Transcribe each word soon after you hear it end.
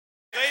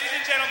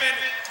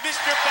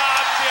Mr.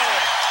 Bob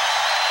Dylan.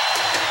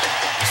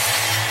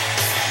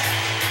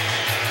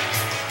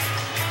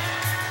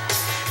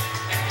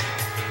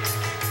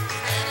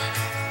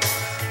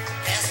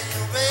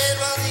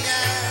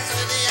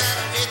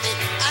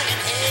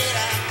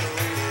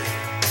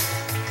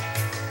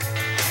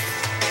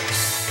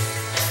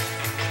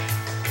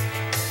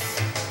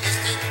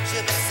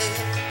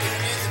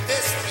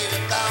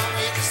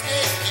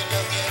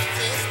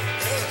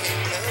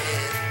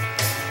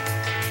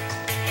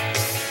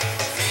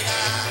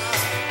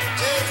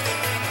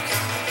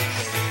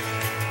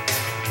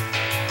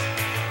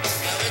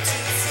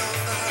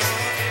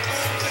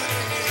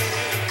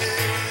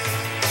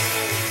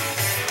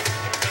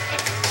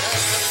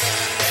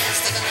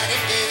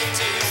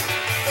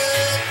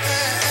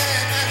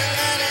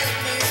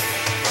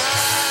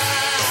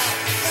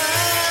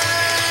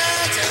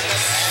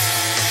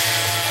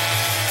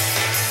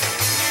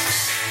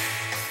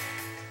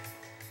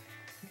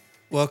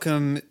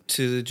 Welcome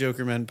to the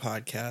Joker Men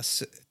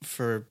podcast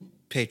for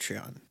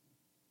Patreon.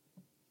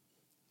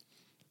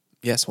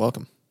 Yes,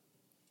 welcome.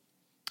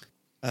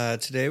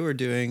 Today we're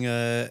doing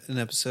an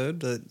episode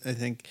that I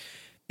think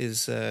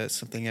is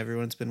something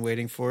everyone's been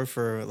waiting for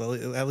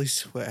at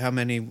least how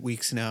many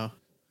weeks now?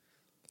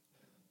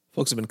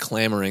 Folks have been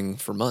clamoring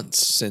for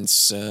months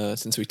since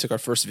we took our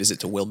first visit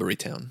to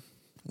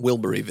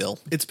Wilburyville.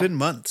 It's been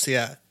months,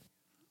 yeah.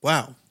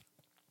 Wow.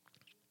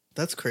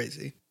 That's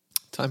crazy.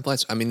 Time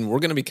flies. I mean, we're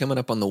going to be coming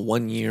up on the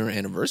 1-year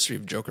anniversary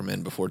of Joker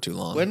Men before too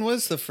long. When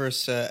was the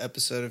first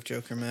episode of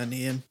Joker Men,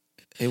 Ian?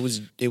 It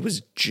was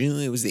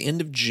June. It was the end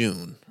of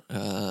June,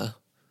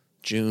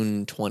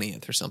 June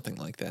 20th or something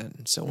like that.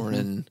 And so we're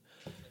in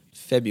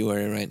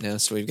February right now.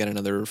 So we've got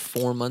another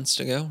 4 months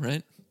to go,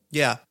 right?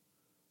 Yeah,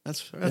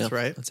 that's Yeah,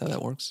 right. That's how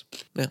that works.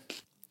 Yeah.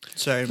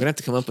 Sorry, We're going to have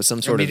to come up with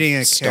some sort of eating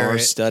a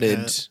carrot.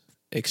 star-studded...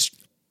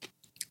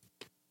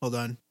 Hold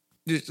on.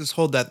 Just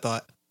hold that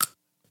thought.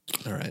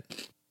 All right.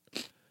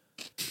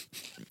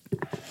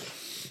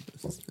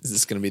 Is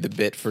this going to be the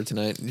bit for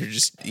tonight? You're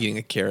just eating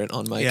a carrot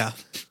on mic? Yeah.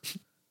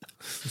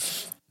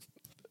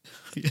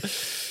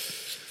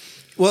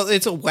 Well,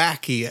 it's a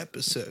wacky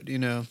episode, you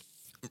know.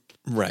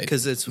 Right.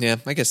 Because it's... Yeah,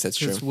 I guess that's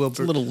true. It's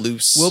a little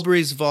loose.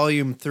 Wilbury's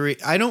Volume 3.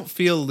 I don't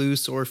feel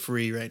loose or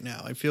free right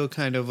now. I feel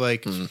kind of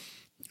like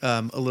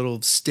a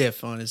little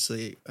stiff,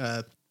 honestly,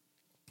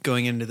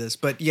 going into this.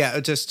 But yeah,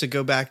 just to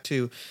go back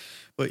to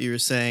what you were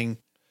saying,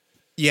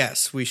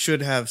 yes, we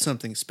should have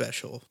something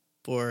special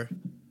for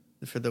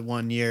the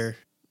 1 year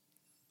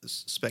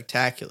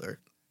spectacular.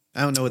 I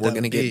don't know what that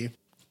would be.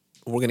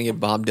 We're going to get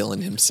Bob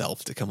Dylan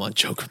himself to come on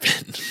Joker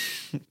Men.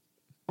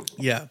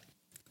 Yeah.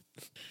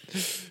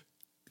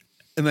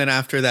 And then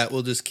after that,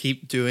 we'll just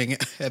keep doing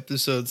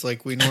episodes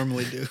like we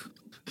normally do.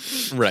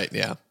 Right,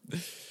 yeah.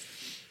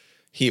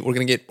 We're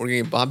gonna get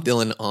Bob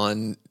Dylan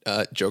on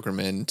Joker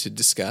Men to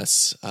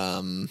discuss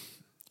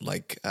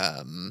like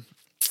the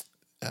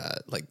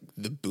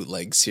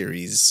Bootleg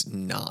Series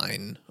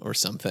 9 or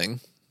something,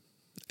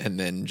 and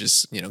then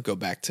just go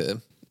back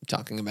to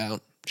talking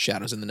about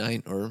Shadows in the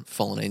Night or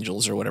Fallen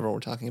Angels or whatever we're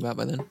talking about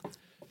by then.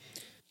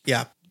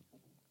 Yeah.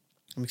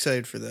 I'm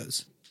excited for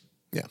those.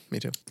 Yeah, me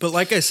too. But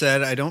like I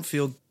said, I don't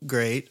feel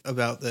great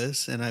about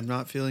this, and I'm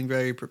not feeling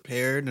very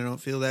prepared. I don't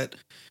feel that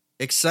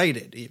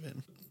excited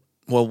even.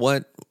 Well,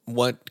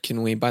 what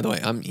can we... By the way,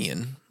 I'm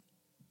Ian.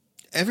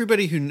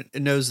 Everybody who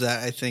knows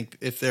that, I think,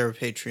 if they're a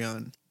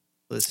Patreon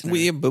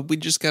listener. But we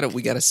just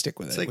gotta stick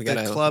with it's it. Like we the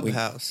gotta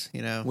Clubhouse,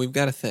 you know. We've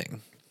got a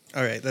thing.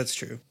 All right, that's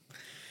true.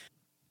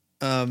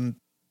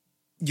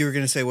 You were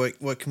gonna say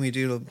what can we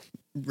do to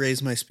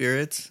raise my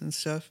spirits and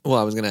stuff? Well,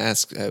 I was gonna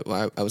ask.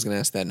 I was gonna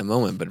ask that in a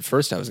moment, but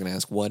first I was gonna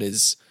ask what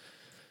is,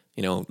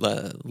 long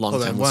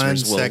time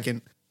listeners will... 1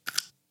 second.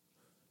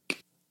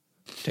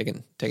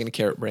 Taking a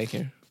carrot break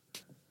here.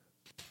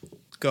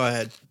 Go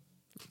ahead.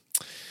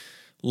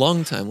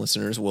 Long-time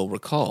listeners will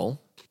recall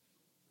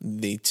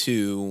the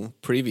 2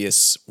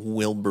 previous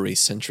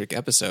Wilbury-centric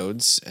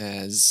episodes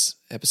as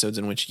episodes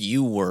in which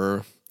you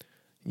were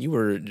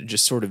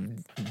just sort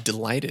of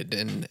delighted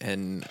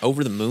and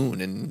over the moon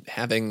and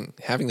having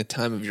the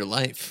time of your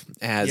life,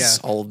 as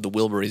all of the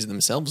Wilburys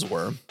themselves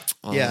were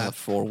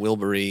for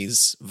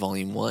Wilbury's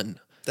Volume 1.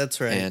 That's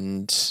right.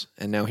 And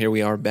now here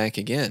we are back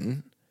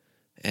again,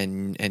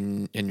 and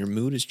your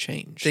mood has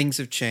changed. Things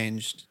have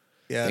changed.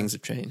 Yeah. Things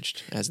have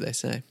changed, as they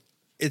say.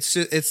 It's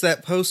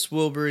that post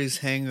Wilbury's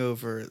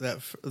hangover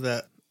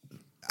that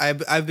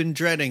I've been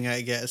dreading,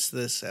 I guess,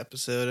 this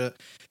episode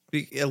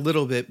a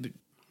little bit,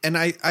 and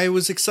I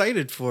was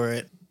excited for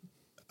it,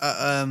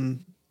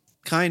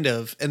 kind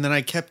of, and then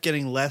I kept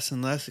getting less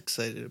and less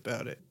excited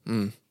about it.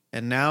 And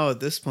now at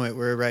this point,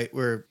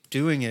 we're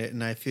doing it,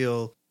 and I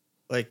feel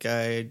like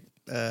I'm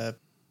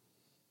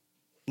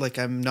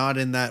not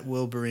in that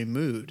Wilbury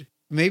mood.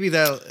 Maybe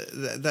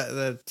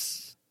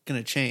that's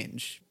gonna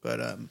change, but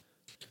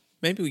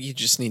maybe we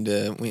just need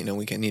to we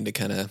need to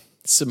kind of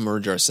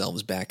submerge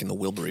ourselves back in the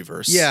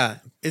Wilburyverse. Yeah,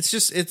 it's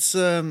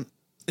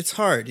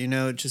hard,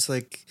 just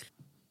like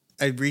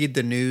I read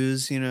the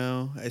news,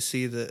 I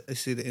see the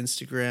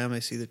Instagram, I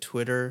see the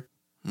Twitter,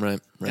 Right.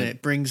 and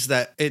it brings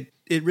that it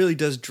really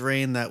does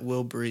drain that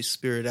Wilbury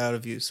spirit out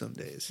of you some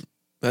days.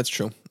 That's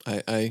true.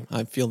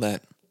 I feel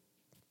that.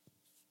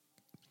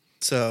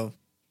 So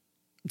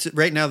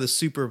right now the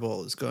Super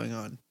Bowl is going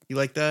on. You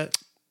like that?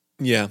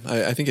 Yeah,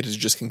 I think it has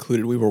just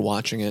concluded. We were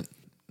watching it,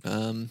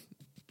 and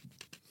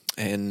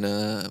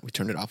we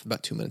turned it off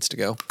about 2 minutes to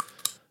go.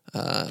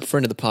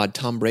 Friend of the pod,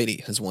 Tom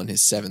Brady, has won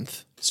his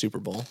 7th Super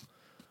Bowl.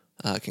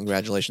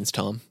 Congratulations,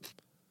 Tom.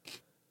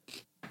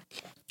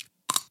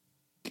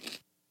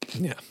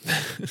 Yeah.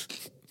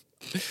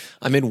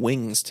 I made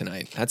wings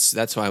tonight.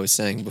 That's why I was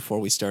saying before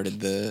we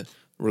started the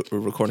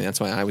recording. That's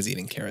why I was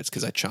eating carrots,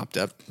 because I chopped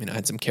up. I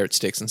had some carrot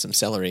sticks and some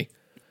celery.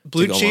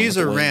 Blue cheese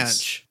or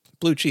ranch?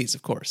 Blue cheese,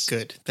 of course.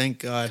 Good. Thank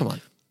God. Come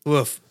on.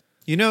 Woof.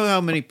 You know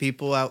how many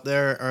people out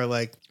there are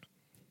like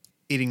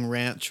eating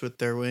ranch with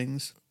their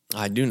wings?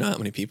 I do know how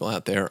many people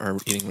out there are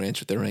eating ranch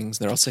with their wings.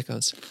 They're all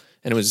sickos.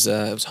 And it was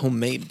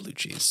homemade blue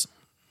cheese.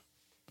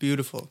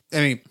 Beautiful. I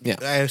mean, Yeah.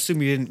 I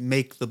assume you didn't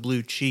make the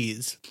blue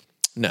cheese.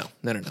 No.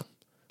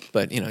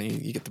 But,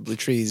 you get the blue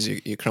cheese,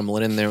 you crumble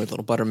it in there with a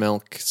little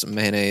buttermilk, some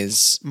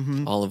mayonnaise,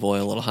 olive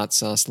oil, a little hot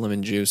sauce,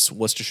 lemon juice,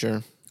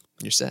 Worcestershire.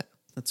 You're set.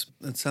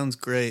 That sounds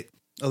great.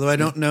 Although I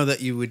don't know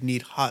that you would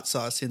need hot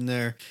sauce in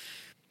there.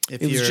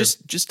 If It was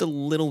just a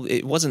little.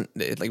 It wasn't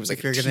it was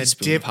like you're a gonna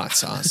teaspoon dip- of hot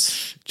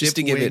sauce, dip just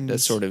to give it a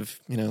wings. sort of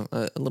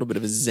a little bit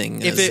of a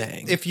zing, a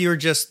zang. If you're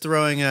just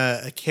throwing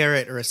a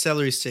carrot or a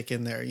celery stick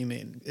in there, you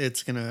mean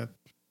it's gonna?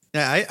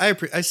 Yeah,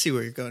 I see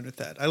where you're going with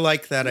that. I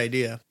like that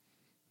idea.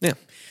 Yeah,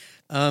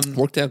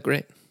 worked out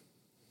great.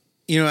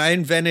 I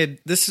invented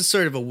this is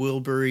sort of a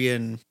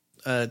Wilburian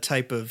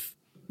type of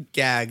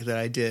gag that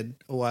I did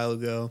a while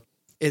ago.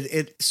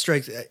 It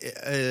strikes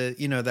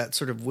that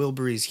sort of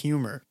Wilbury's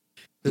humor.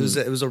 It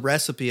was a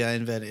recipe I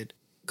invented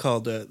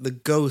called the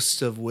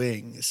Ghost of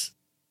Wings.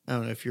 I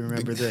don't know if you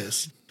remember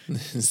this.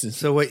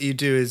 So what you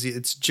do is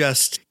it's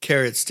just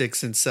carrot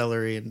sticks and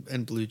celery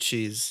and blue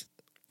cheese,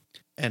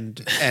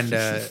 and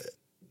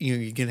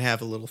you can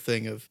have a little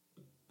thing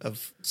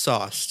of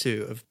sauce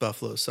too, of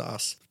buffalo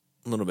sauce.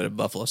 A little bit of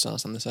buffalo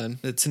sauce on the side.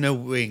 It's no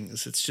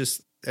wings. It's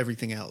just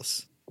everything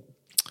else.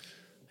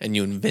 And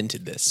you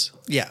invented this.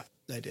 Yeah,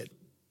 I did.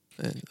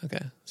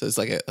 Okay, so it's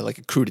like a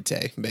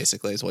crudité,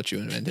 basically, is what you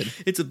invented.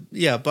 It's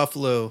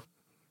buffalo,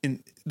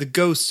 in the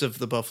ghost of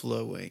the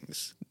buffalo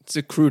wings. It's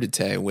a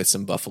crudité with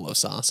some buffalo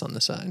sauce on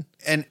the side.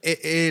 And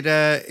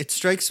it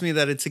strikes me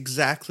that it's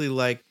exactly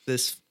like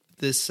this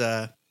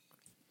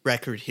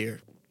record here.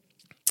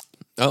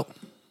 Oh,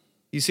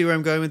 You see where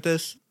I'm going with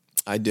this?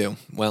 I do.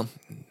 Well,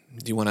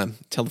 do you want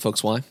to tell the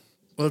folks why?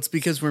 Well, it's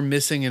because we're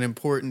missing an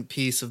important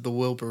piece of the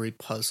Wilbury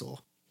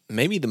puzzle.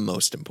 Maybe the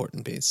most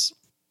important piece.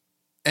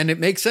 And it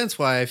makes sense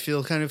why I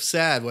feel kind of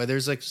sad, why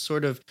there's like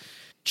sort of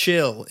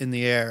chill in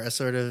the air, a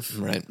sort of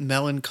Right.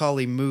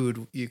 melancholy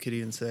mood, you could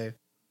even say.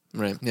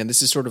 Right. Yeah,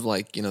 this is sort of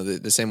like,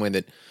 the same way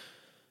that,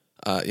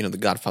 The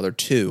Godfather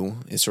 2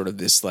 is sort of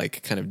this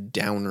like kind of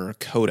downer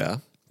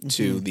coda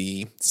to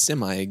the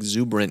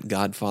semi-exuberant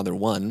Godfather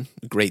 1,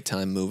 great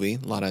time movie.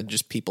 A lot of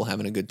just people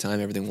having a good time.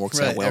 Everything works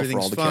out well for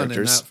all the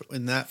characters.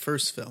 In that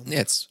first film.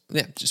 Yeah, it's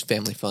just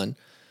family fun.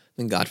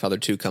 Then Godfather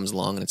 2 comes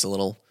along and it's a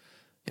little,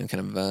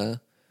 kind of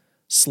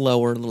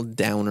slower, a little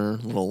downer,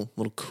 a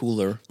little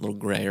cooler, a little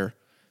grayer.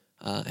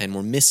 And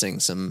we're missing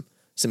some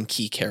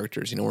key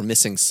characters. We're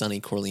missing Sonny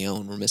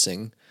Corleone. We're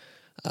missing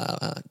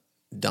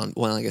Don.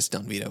 Well, I guess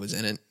Don Vito was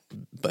in it,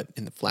 but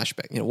in the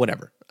flashback,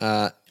 whatever.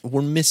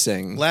 We're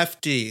missing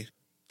Lefty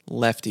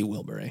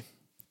Wilbury,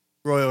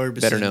 Roy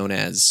Orbison. better known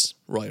as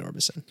Roy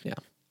Orbison. Yeah,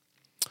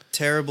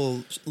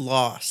 terrible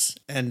loss.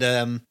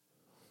 And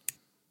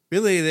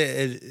really,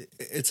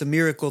 it's a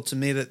miracle to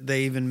me that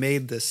they even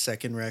made this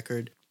second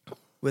record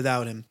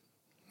without him.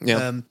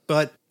 yeah,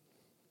 But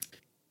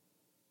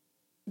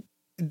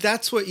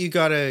that's what you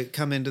got to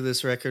come into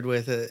this record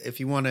with. If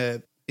you want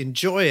to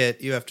enjoy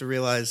it, you have to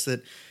realize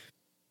that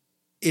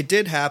it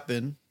did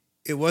happen.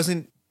 It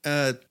wasn't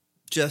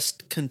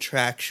just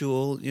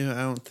contractual,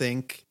 I don't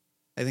think.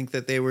 I think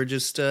that they were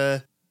just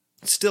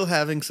still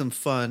having some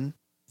fun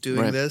doing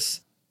Right.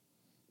 this.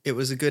 It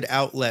was a good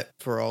outlet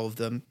for all of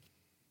them.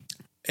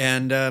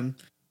 And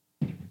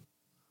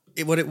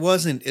what it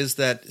wasn't is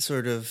that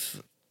sort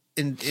of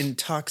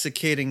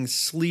intoxicating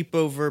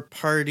sleepover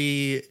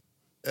party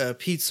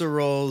pizza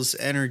rolls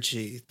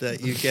energy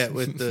that you get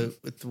with the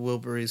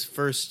Wilbury's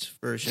first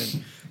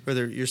version,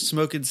 whether you're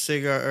smoking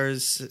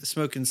cigars,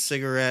 smoking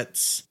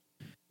cigarettes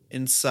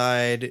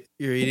inside,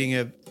 you're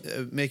eating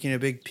making a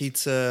big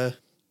pizza,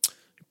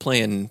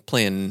 playing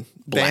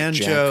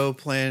banjo,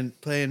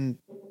 blackjack.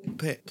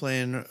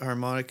 playing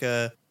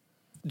harmonica,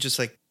 just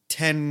like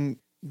 10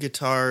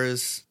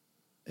 guitars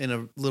in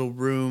a little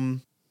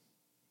room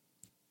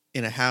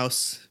in a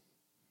house.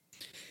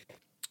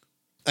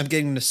 I'm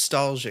getting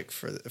nostalgic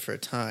for a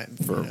time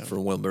for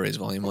Wilbury's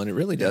Volume 1. It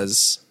really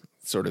does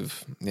sort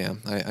of, yeah,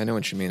 I know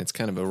what you mean. It's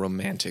kind of a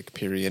romantic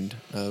period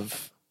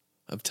of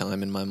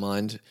time in my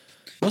mind,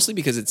 mostly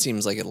because it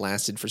seems like it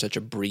lasted for such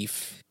a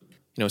brief,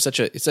 it's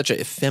such an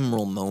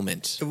ephemeral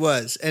moment. It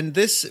was. And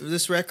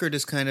this record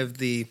is kind of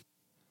the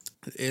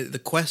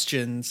the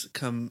questions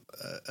come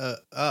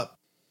up.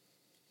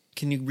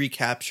 Can you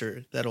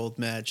recapture that old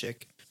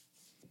magic?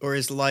 Or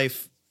is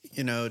life,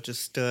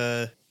 just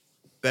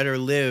better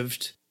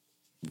lived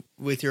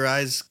with your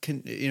eyes,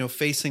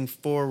 facing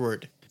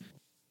forward,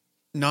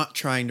 not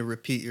trying to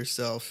repeat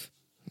yourself,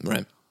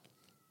 Right.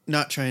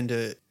 not trying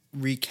to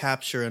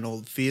recapture an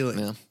old feeling.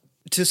 Yeah.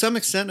 To some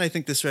extent, I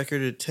think this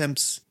record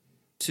attempts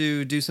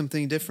to do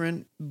something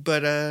different,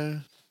 but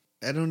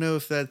I don't know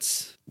if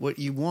that's what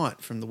you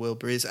want from the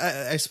Wilburys.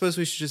 I suppose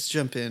we should just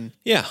jump in.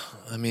 Yeah.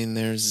 I mean,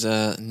 there's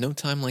no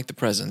time like the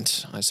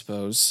present, I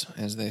suppose,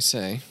 as they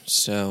say.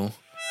 So,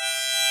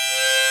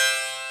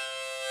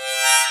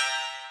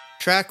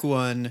 Track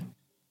 1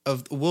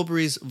 of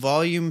Wilburys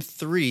Volume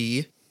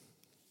 3.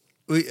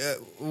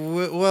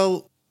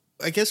 Well,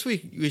 I guess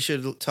we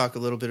should talk a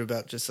little bit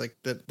about just like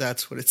that.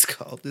 That's what it's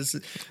called.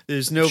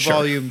 There's no Sure.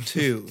 Volume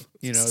 2.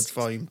 It's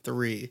Volume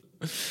 3.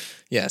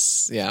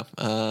 yes. Yeah.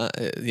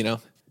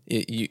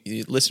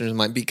 You listeners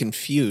might be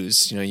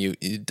confused. You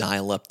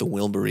dial up the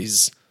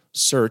Wilburys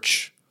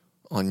search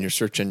on your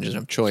search engine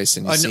of choice,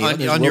 and you see On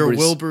there's your Wilburys.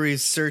 Wilburys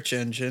search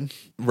engine.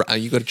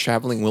 You go to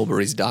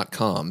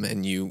travelingwilburys.com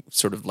and you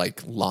sort of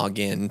like log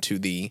in to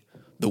the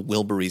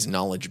Wilburys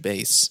knowledge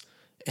base,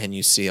 and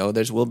you see,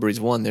 there's Wilburys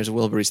 1, there's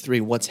Wilburys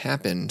 3. What's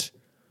happened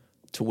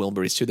to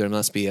Wilburys 2? There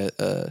must be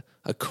a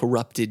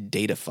corrupted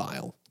data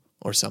file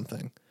or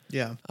something.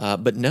 Yeah.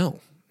 But no,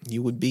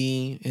 you would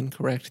be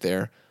incorrect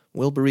there.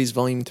 Wilburys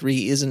Volume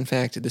 3 is, in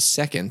fact, the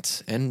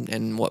second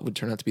and what would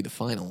turn out to be the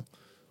final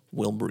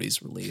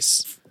Wilburys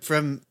release.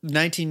 From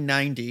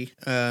 1990,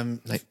 a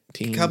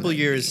couple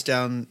years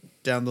down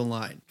the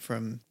line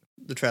from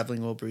the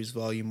Traveling Wilburys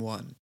Volume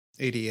 1,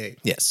 88.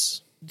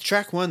 Yes.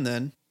 Track 1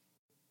 then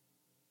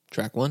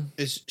Track 1?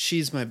 is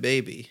She's My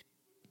Baby.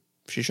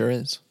 She sure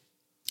is.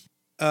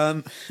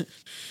 So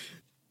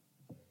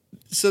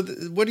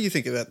what do you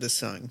think about this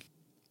song?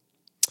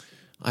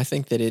 I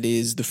think that it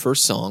is the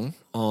first song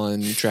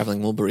on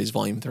Traveling Wilburys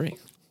Volume 3.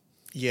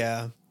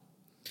 Yeah.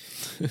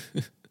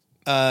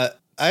 I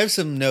have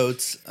some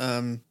notes.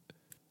 My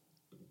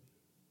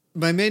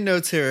main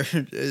notes here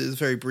is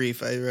very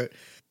brief. I wrote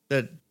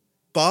that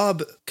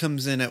Bob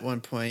comes in at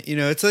one point.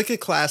 It's like a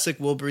classic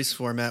Wilburys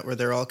format where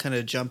they're all kind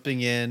of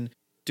jumping in,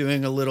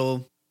 doing a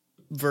little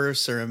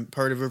verse or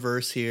part of a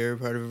verse here,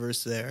 part of a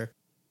verse there.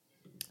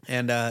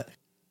 And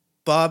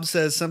Bob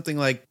says something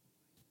like,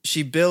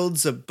 she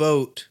builds a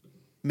boat,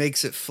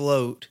 makes it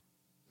float,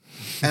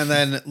 and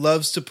then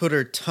loves to put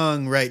her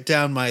tongue right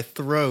down my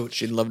throat.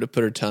 She'd love to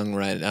put her tongue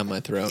right down my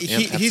throat.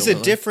 Yep, He's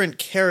a different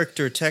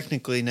character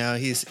technically now.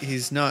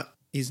 He's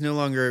no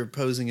longer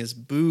posing as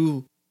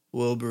Boo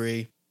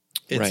Wilbury.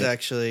 It's Right.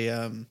 actually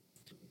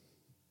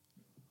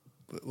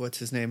what's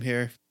his name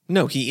here?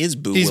 No, he is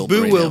Boo He's Wilbury.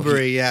 Boo now.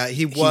 Wilbury. Yeah,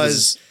 he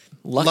was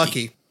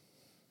lucky.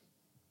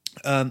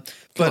 Come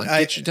But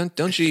on,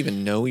 don't you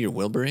even know your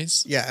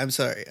Wilburys? yeah, I'm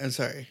sorry.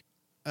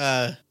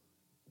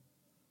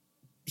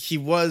 He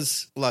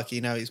was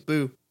lucky. Now he's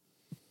Boo.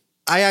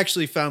 I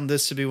actually found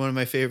this to be one of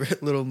my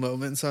favorite little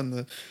moments on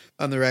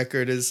the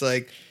record. Is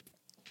like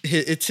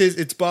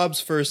it's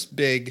Bob's first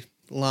big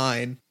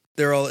line.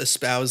 They're all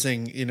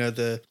espousing,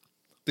 the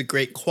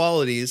great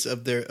qualities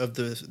of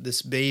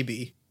this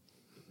baby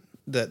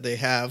that they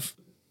have,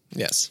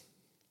 Yes.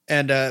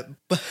 and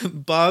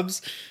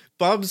Bob's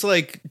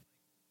like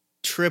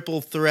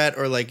triple threat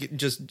or like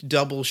just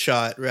double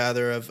shot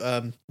rather of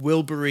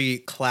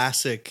Wilbury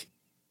classic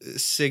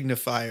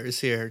signifiers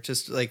here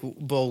just like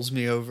bowls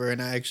me over,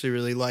 and I actually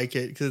really like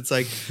it because it's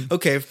like,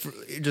 okay,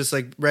 just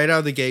like right out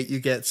of the gate you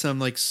get some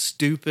like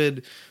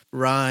stupid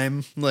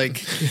rhyme like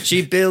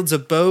she builds a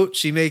boat,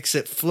 she makes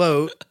it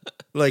float,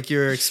 like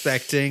you're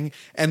expecting,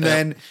 and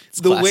then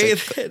the way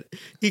that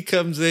he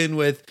comes in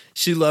with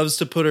she loves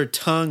to put her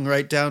tongue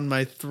right down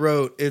my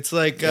throat, it's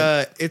like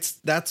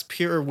that's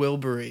pure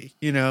Wilbury,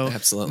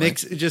 Absolutely.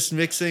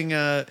 mixing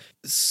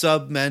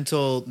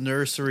submental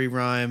nursery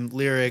rhyme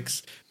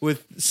lyrics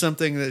with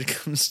something that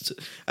comes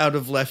out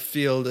of left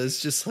field is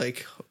just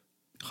like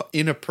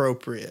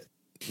inappropriate.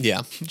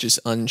 Yeah, just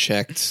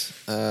unchecked,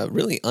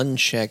 really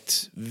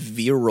unchecked,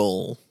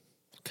 virile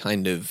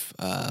kind of.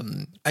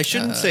 I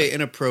shouldn't say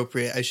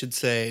inappropriate. I should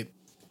say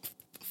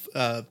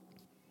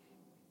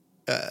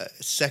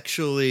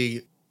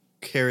sexually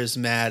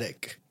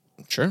charismatic.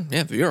 Sure,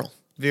 yeah, Virile.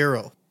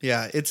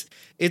 Yeah,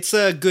 it's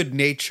a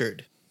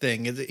good-natured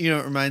thing. It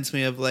reminds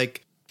me of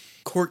like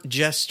court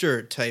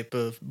jester type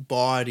of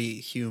body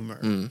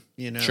humor.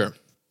 Sure.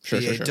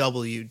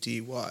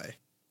 WDY.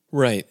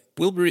 Right.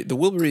 The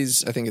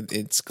Wilburys, I think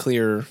it's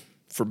clear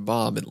for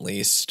Bob at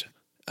least,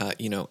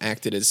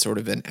 acted as sort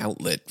of an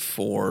outlet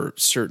for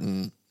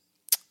certain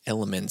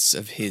elements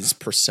of his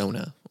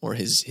persona or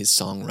his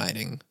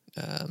songwriting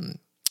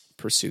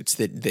pursuits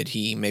that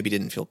he maybe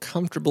didn't feel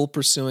comfortable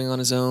pursuing on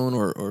his own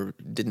or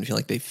didn't feel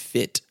like they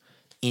fit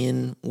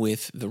in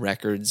with the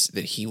records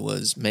that he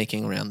was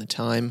making around the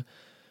time.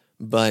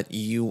 But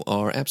you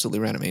are absolutely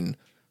right. I mean,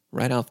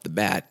 right off the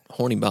bat,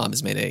 Horny Bob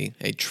has made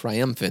a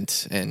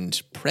triumphant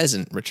and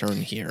present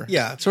return here.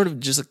 Yeah. Sort of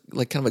just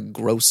like kind of a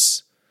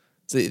gross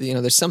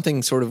So, there's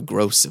something sort of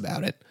gross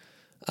about it,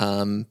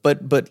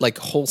 but like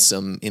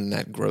wholesome in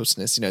that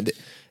grossness.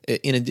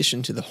 In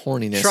addition to the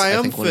horniness,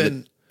 I think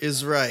Triumphant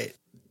is right.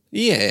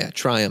 Yeah,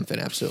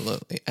 triumphant,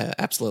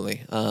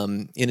 absolutely.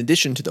 In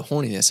addition to the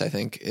horniness, I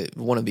think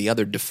one of the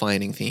other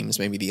defining themes,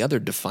 maybe the other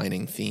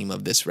defining theme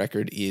of this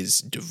record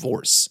is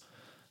divorce,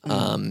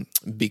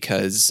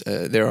 because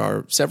there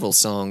are several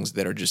songs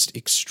that are just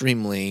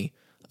extremely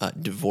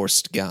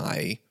divorced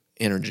guy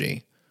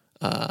energy,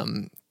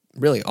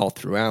 really all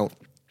throughout.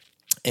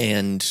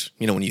 And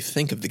when you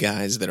think of the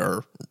guys that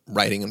are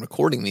writing and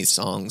recording these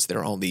songs,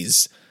 they're all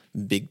these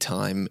big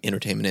time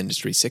entertainment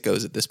industry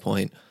sickos at this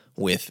point,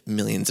 with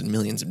millions and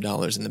millions of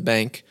dollars in the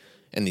bank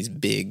and these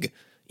big,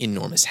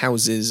 enormous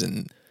houses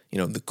and,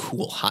 the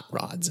cool hot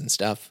rods and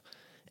stuff.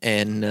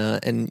 And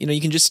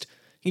you can just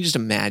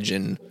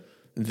imagine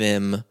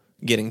them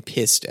getting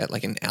pissed at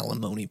like an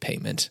alimony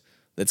payment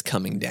that's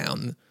coming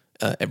down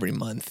every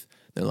month.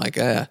 They're like,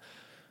 gotta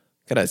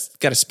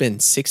spend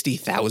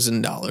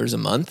 $60,000 a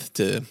month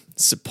to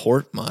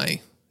support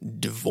my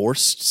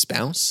divorced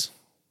spouse.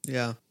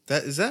 Yeah.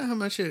 Is that how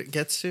much it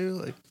gets to?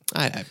 Like,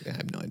 I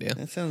have no idea.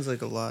 That sounds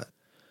like a lot.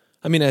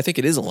 I mean, I think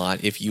it is a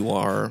lot if you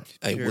are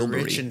a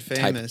Wilbury rich and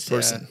famous, type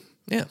person.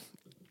 Yeah.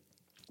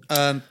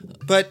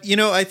 But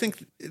I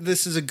think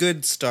this is a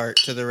good start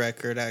to the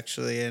record,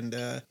 actually,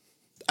 and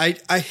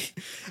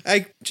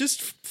I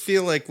just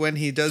feel like when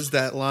he does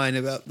that line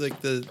about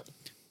like the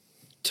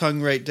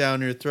tongue right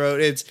down your throat,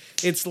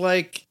 it's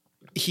like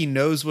he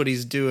knows what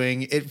he's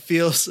doing. It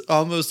feels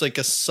almost like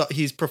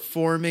he's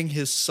performing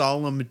his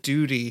solemn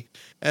duty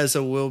as a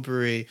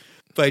Wilbury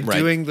by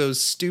doing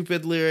those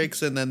stupid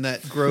lyrics and then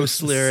that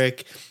gross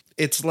lyric.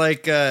 It's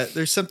like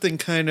there's something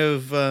kind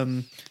of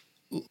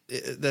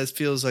that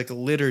feels like a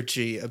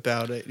liturgy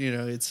about it.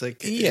 It's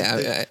like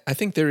I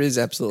think there is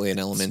absolutely an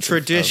element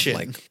tradition, of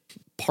like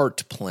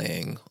part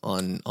playing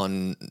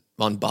on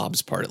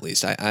Bob's part at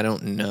least. I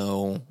don't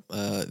know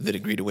the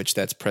degree to which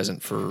that's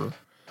present for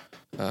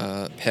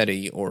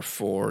Petty or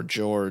for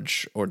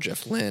George or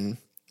Jeff Lynne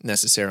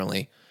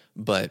necessarily.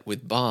 But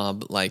with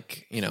Bob,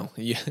 like,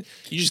 you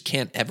just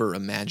can't ever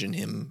imagine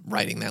him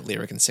writing that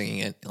lyric and singing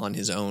it on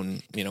his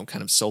own,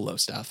 kind of solo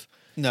stuff.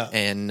 No.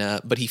 And,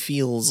 but he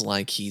feels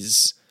like he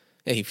has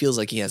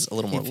a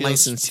little more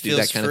license to do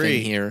that kind of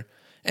thing here.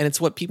 And it's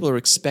what people are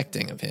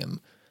expecting of him.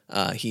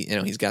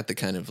 He's got the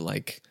kind of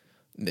like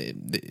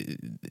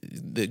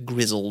the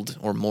grizzled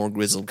or more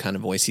grizzled kind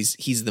of voice.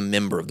 He's the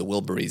member of the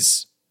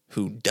Wilburys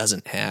who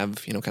doesn't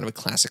have, kind of a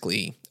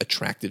classically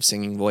attractive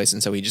singing voice.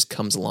 And so he just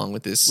comes along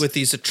with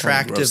these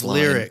attractive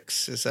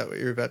lyrics. Is that what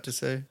you're about to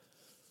say?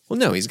 Well,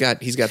 no, he's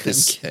got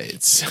this,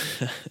 it's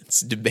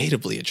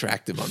debatably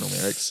attractive on the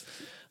lyrics.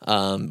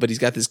 But he's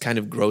got this kind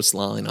of gross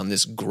line on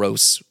this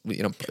gross,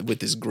 with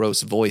this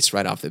gross voice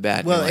right off the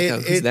bat. Well,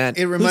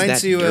 it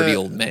reminds you dirty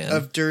old man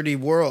of Dirty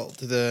World,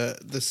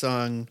 the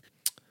song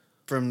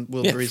from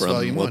Wilbury's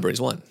Volume 1.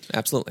 Wilbury's 1,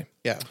 absolutely.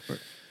 Yeah,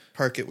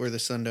 Park It Where the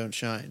Sun Don't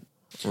Shine.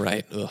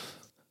 Right.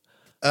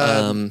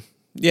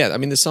 Yeah, I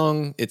mean the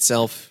song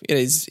itself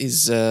is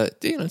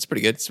it's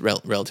pretty good. It's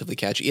relatively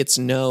catchy. It's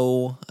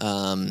no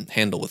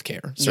Handle with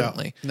Care,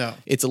 certainly. No.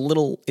 It's a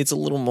little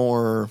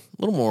more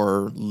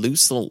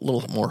loose, a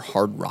little more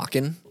hard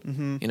rocking.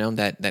 Mm-hmm.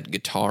 That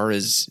guitar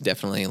is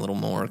definitely a little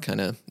more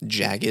kind of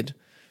jagged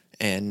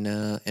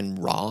and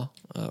raw,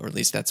 or at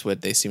least that's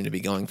what they seem to be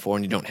going for.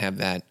 And you don't have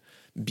that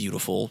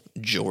beautiful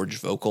George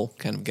vocal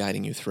kind of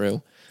guiding you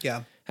through.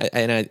 Yeah.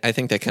 And I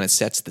think that kind of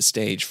sets the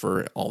stage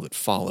for all that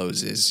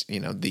follows. Is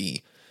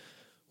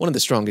one of the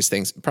strongest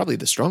things, probably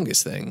the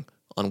strongest thing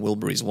on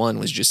Wilbury's 1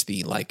 was just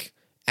the like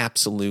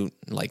absolute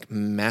like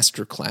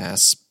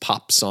masterclass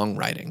pop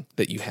songwriting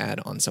that you had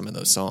on some of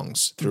those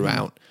songs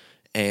throughout,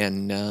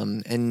 and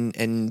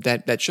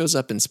that shows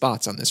up in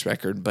spots on this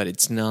record, but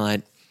it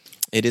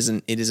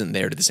isn't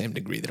there to the same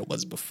degree that it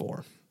was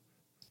before.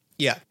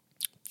 Yeah,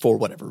 for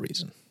whatever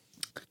reason.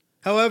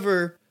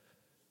 However,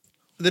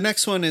 the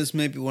next one is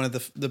maybe one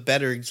of the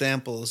better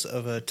examples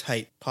of a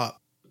tight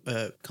pop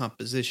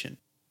composition.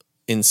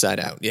 Inside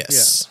Out,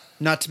 yes. Yeah.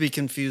 Not to be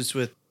confused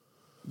with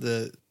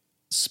the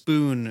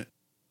Spoon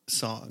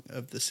song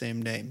of the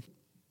same name.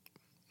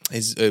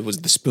 It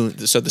was the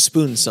Spoon. So the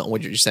Spoon song,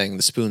 what you're saying,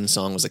 the Spoon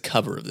song was a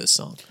cover of this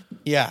song.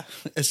 Yeah,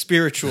 a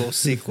spiritual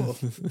sequel.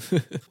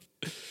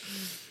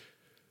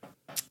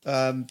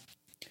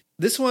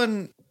 This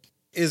one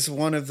is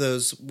one of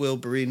those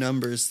Wilbury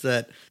numbers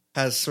that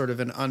has sort of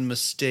an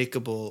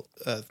unmistakable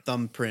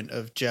thumbprint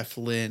of Jeff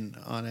Lynne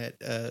on it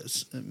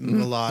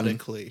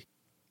melodically.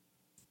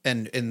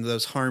 And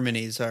those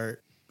harmonies are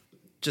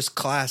just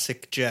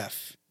classic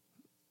Jeff.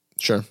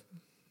 Sure.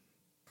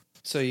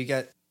 So you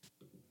get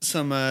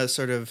some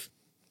sort of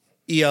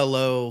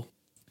ELO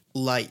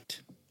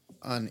light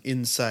on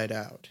Inside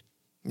Out.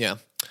 Yeah.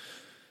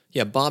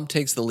 Yeah, Bob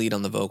takes the lead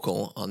on the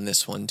vocal on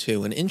this one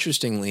too. And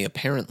interestingly,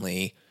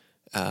 apparently,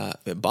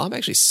 Bob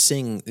actually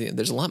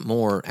there's a lot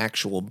more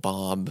actual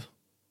Bob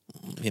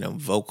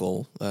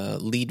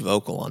lead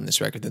vocal on this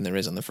record than there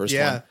is on the first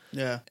one.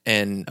 Yeah.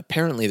 And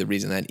apparently the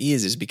reason that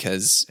is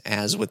because,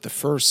 as with the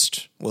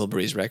first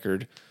Wilburys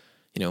record,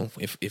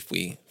 if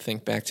we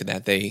think back to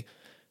that, they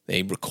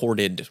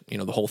recorded,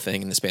 the whole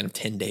thing in the span of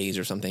 10 days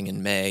or something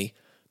in May,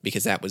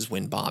 because that was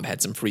when Bob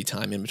had some free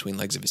time in between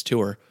legs of his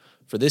tour.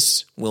 For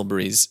this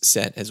Wilburys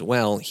set as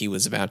well, he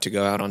was about to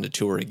go out on the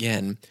tour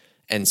again,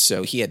 and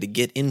so he had to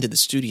get into the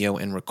studio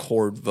and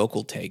record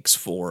vocal takes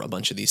for a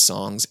bunch of these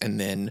songs, and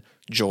then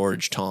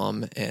George,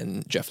 Tom,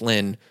 and Jeff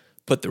Lynne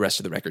put the rest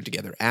of the record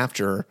together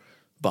after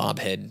Bob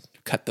had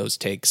cut those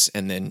takes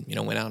and then,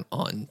 went out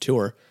on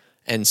tour.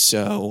 And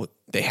so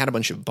they had a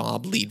bunch of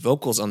Bob lead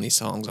vocals on these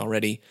songs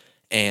already,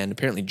 and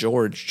apparently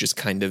George just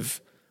kind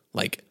of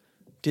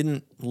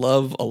didn't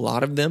love a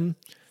lot of them,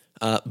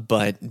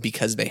 but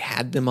because they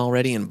had them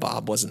already and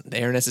Bob wasn't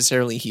there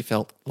necessarily, he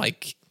felt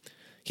like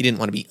he didn't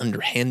want to be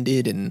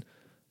underhanded and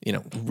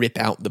rip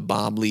out the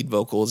Bob lead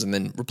vocals and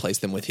then replace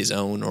them with his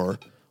own or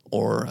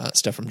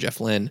stuff from Jeff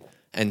Lynne.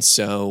 And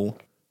so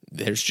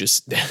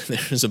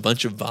there's a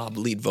bunch of Bob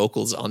lead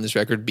vocals on this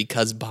record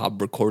because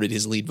Bob recorded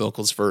his lead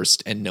vocals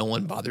first and no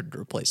one bothered to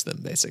replace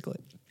them, basically.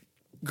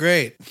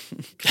 Great.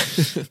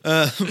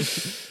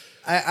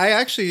 I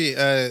actually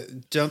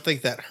don't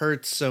think that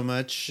hurts so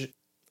much.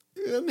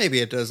 Maybe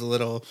it does a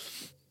little.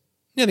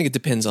 I think it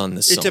depends on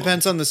the song. It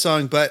depends on the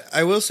song, but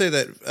I will say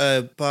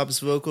that Bob's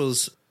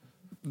vocals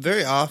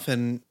very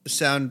often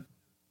sound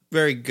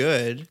very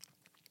good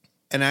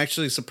and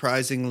actually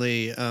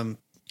surprisingly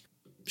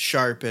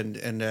sharp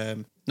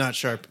and not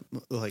sharp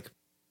like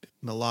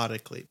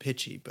melodically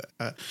pitchy,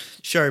 but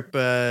sharp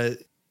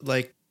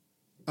like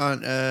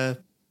on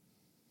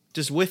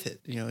just with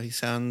it. He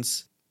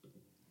sounds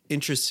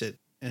interested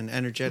and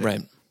energetic.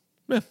 Right.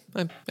 Yeah,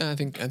 I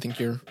think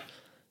you're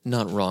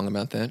not wrong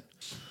about that.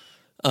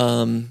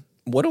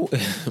 What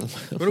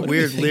a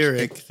weird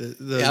lyric.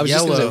 The I was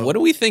just yellow. gonna say, what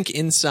do we think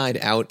Inside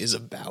Out is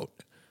about?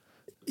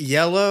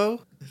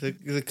 Yellow,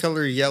 the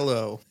color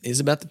yellow Is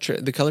about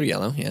the color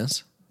yellow.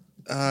 Yes.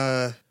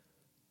 I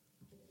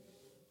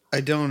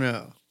don't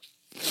know.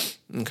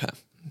 Okay.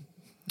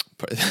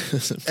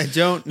 I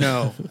don't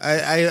know.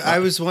 I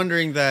was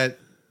wondering that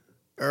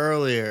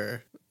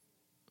earlier.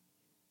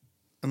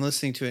 I'm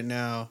listening to it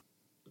now.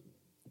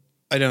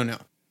 I don't know.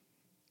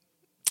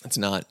 It's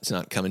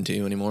not coming to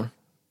you anymore.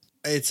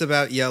 It's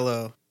about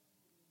yellow.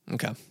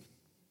 Okay.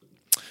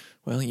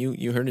 Well,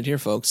 you heard it here,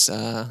 folks.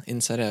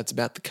 Inside Out. It's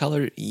about the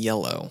color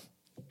yellow.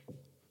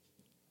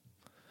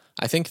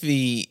 I think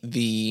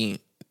the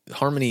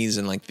harmonies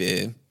and like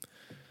the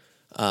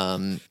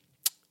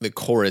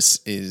chorus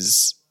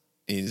is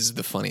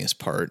the funniest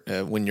part.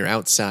 When your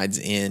outside's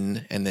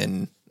in, and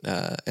then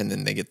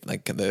they get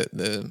like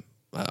the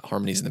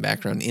harmonies in the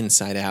background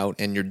inside out,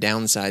 and your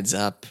downside's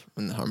up,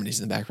 and the harmonies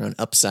in the background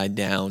upside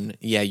down.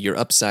 Yeah, your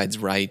upside's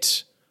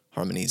right,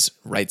 harmonies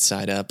right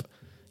side up.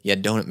 Yeah,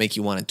 don't it make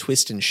you want to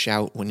twist and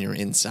shout when you're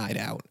inside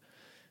out?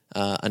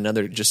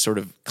 Another just sort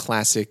of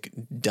classic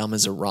dumb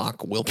as a rock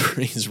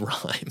Wilburys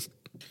rhyme.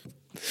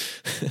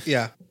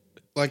 Yeah,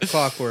 like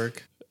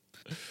clockwork.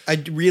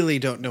 I really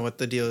don't know what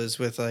the deal is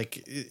with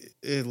like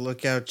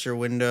look out your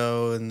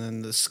window and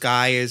then the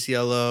sky is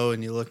yellow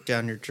and you look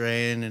down your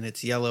drain and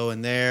it's yellow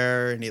in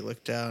there, and you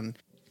look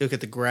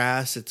at the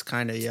grass, it's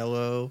kind of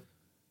yellow.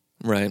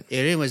 Right.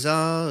 It was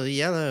all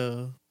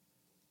yellow.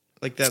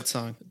 Like that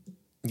song.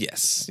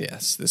 Yes.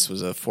 This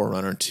was a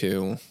forerunner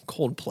to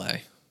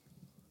Coldplay.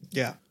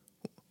 Yeah.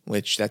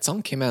 Which that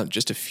song came out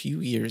just a few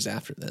years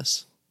after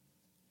this.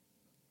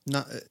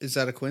 Not is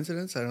that a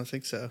coincidence? I don't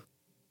think so.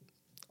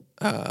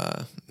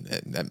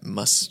 That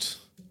must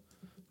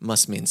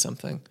mean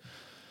something.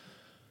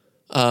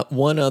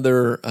 One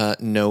other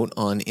note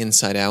on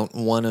Inside Out.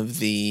 One of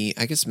the,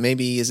 I guess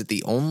maybe, is it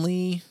the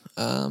only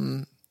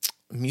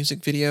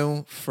music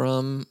video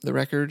from the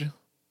record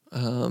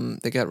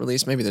that got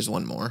released? Maybe there's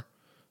one more,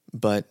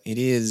 but it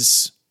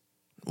is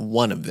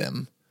one of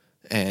them.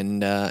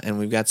 And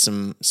we've got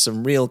some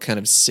real kind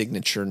of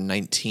signature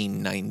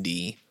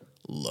 1990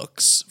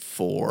 looks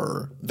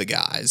for the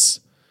guys.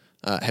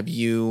 Have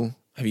you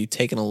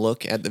taken a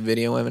look at the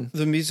video, Evan?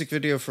 The music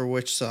video for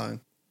which song?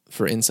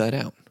 For Inside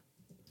Out.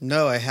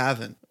 No, I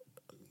haven't.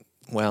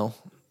 Well,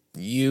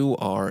 you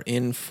are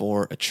in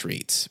for a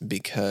treat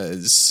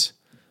because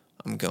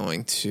I'm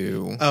going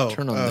to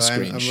turn on the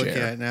screen I'm share.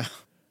 looking at it now.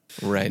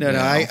 Right No,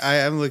 now. I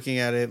am looking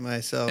at it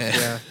myself.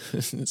 Yeah.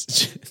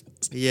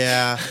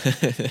 Yeah.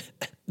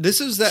 This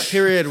was that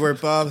period where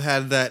Bob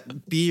had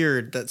that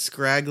beard, that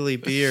scraggly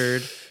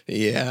beard.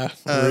 Yeah,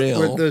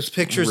 where those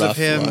pictures of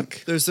him.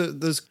 Look. There's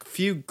those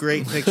few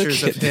great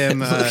pictures of him.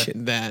 Look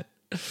at that.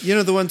 You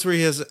know, the ones where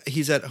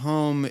he's at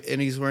home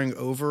and he's wearing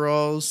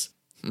overalls,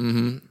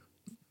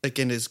 like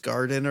in his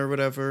garden or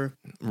whatever.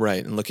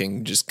 Right, and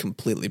looking just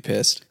completely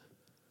pissed.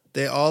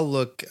 They all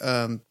look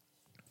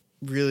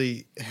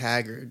really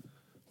haggard.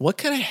 What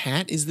kind of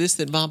hat is this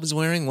that Bob is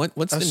wearing?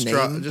 What's the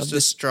name? Just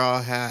a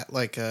straw hat,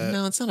 like a.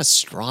 No, it's not a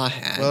straw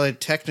hat. Well,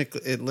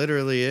 it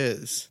literally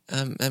is.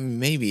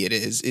 Maybe it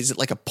is. Is it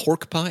like a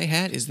pork pie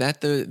hat? Is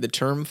that the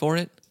term for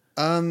it?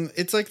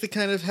 It's like the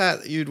kind of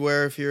hat that you'd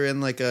wear if you're in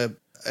like a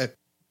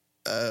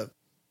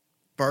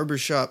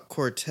barbershop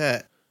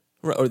quartet.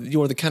 Or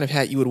you're the kind of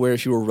hat you would wear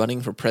if you were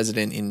running for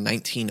president in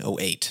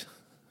 1908.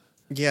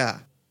 Yeah.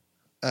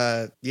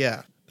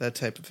 Yeah, that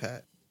type of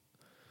hat.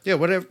 Yeah,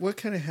 whatever. What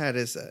kind of hat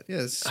is that?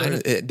 Yeah,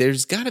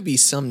 There's got to be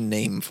some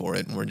name for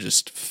it, and we're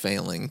just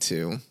failing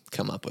to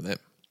come up with it.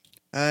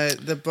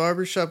 The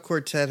barbershop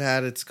quartet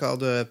hat. It's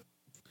called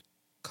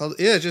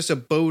just a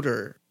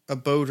boater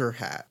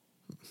hat.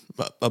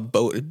 A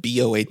boat,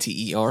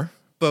 BOATER?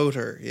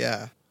 Boater,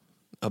 yeah.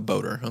 A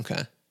boater,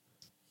 okay.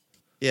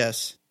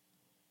 Yes.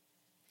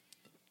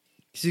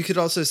 So you could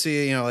also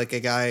see, like a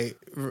guy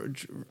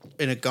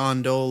in a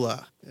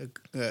gondola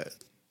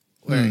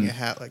wearing a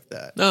hat like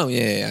that. Oh,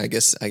 yeah. I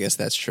guess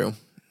that's true.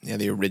 Yeah,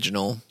 the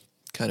original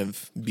kind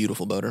of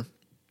beautiful boater.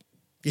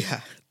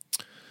 Yeah.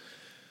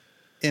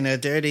 In a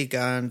dirty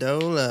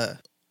gondola.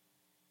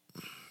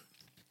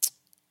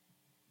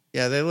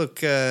 Yeah, they look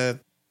good.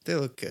 They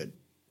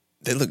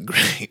look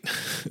great.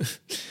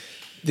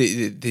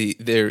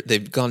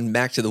 They've gone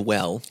back to the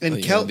well. And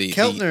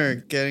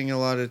Keltner getting a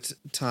lot of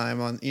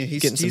time on.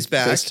 He's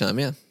back. Face time,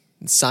 yeah.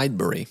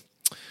 Sidebury,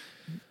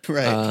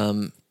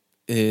 right?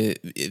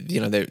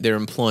 They're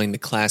employing the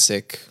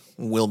classic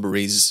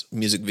Wilbury's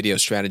music video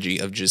strategy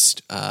of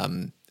just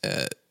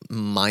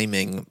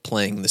miming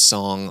playing the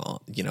song,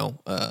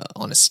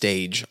 on a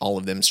stage. All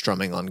of them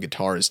strumming on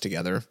guitars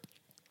together.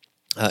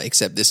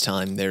 Except this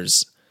time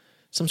there's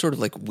some sort of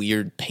like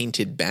weird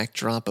painted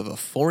backdrop of a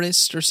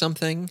forest or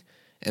something,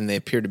 and they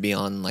appear to be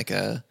on like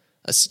a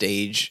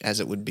stage as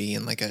it would be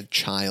in like a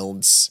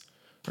child's,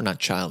 or not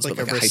child's, like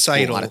but like a high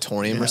school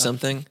auditorium or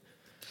something.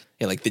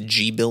 Yeah, like the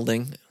G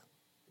building.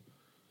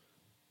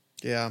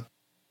 Yeah.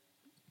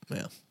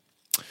 Yeah.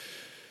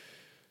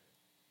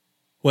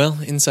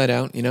 Well, Inside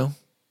Out,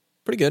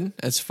 pretty good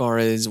as far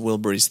as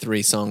Wilbury's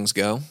 3 songs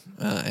go,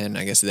 and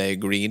I guess they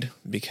agreed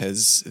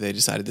because they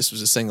decided this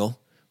was a single.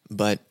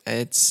 But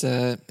it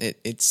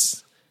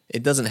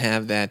doesn't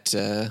have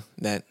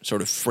that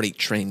sort of freight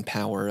train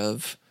power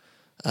of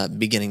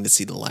beginning to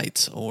see the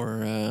light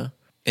or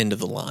end of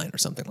the line or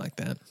something like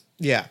that.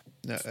 Yeah,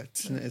 no,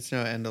 it's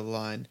no end of the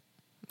line.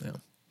 No.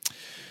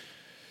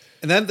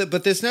 And then,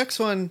 but this next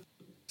one,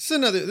 this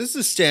is a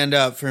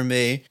standout for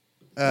me.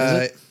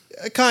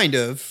 Kind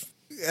of,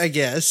 I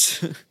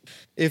guess.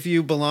 If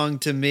You Belong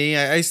to Me,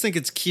 I just think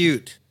it's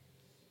cute,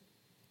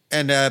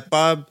 and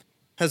Bob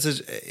has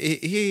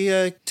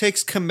he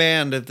takes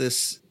command of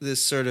this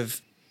sort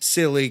of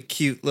silly,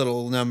 cute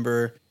little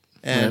number,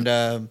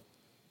 and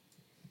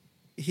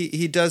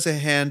he does a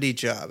handy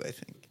job, I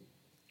think.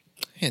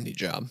 Handy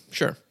job,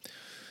 sure.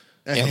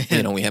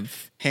 Yeah, we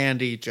have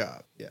handy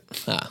job. Yeah.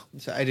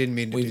 So I didn't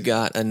mean to. We've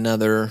got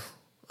another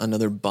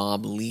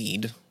Bob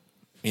lead.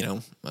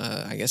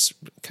 I guess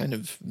kind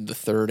of the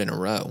third in a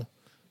row.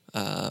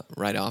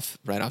 Right off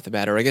the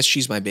bat, or I guess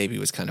She's My Baby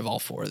was kind of all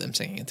 4 of them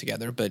singing it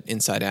together, but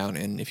Inside Out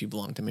and If You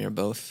Belong to Me are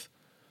both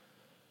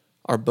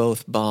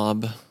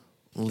Bob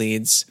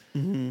leads.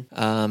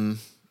 Mm-hmm.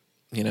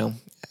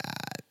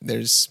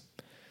 There's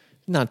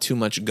not too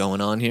much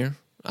going on here,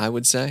 I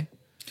would say.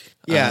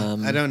 Yeah,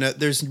 I don't know.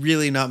 There's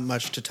really not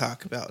much to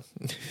talk about.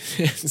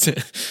 This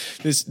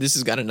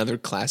has got another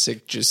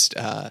classic, just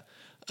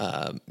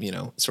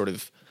sort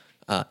of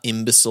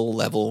imbecile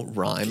level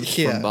rhyme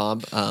from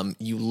Bob.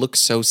 You look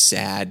so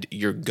sad,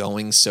 you're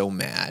going so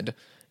mad.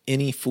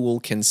 Any fool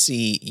can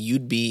see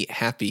you'd be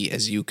happy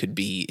as you could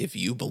be if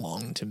you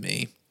belonged to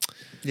me.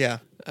 Yeah.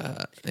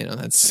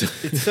 That's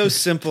it's so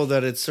simple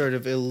that it sort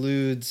of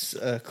eludes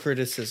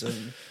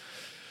criticism.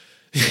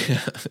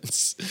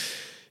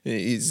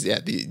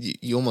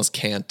 You almost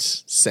can't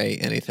say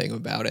anything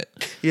about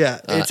it.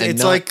 Yeah,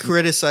 it's like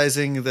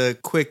criticizing the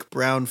quick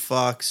brown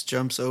fox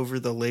jumps over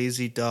the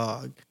lazy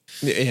dog.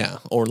 Yeah,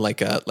 or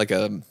like a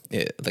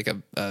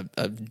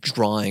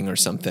drawing or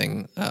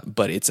something,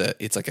 but it's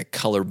like a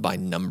color by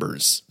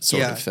numbers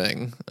sort of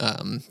thing.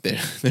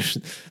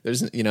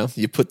 There's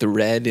you put the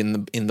red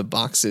in the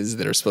boxes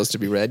that are supposed to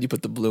be red, you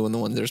put the blue in the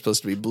ones that are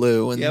supposed to be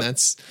blue, and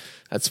that's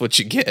what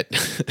you get.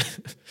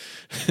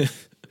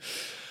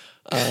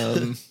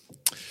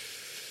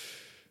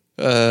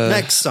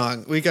 Next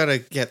song, we gotta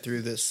get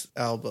through this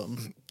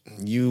album.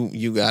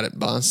 You got it,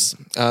 boss.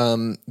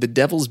 The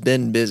Devil's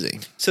Been Busy.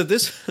 So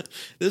this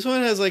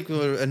one has like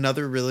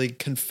another really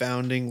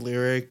confounding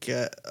lyric.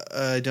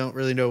 I don't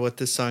really know what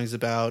this song's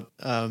about.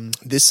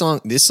 This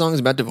song is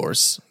about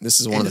divorce.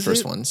 This is one of the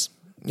first ones.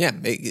 Yeah,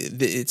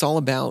 it's all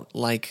about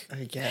like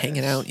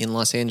hanging out in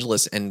Los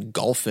Angeles and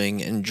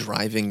golfing and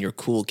driving your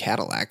cool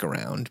Cadillac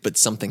around, but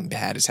something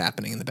bad is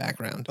happening in the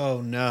background. Oh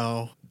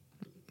no.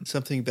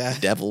 Something bad.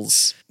 The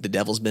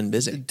devil's been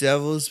busy. The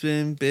devil's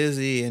been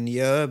busy in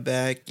your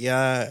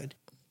backyard.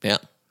 Yeah.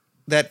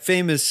 That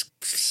famous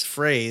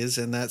phrase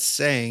and that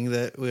saying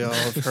that we all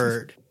have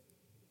heard.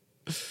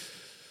 I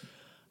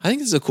think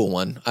this is a cool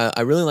one.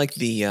 I really like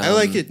the. I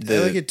like it. I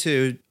like it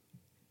too.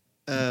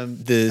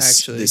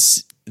 Actually,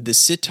 the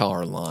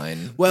sitar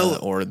line.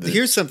 Well,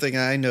 here's something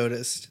I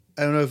noticed.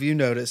 I don't know if you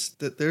noticed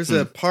that there's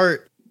a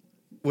part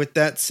with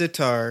that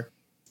sitar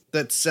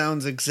that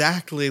sounds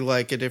exactly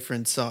like a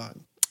different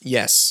song.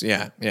 Yes,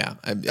 yeah.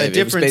 A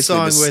different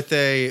song with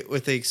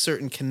a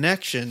certain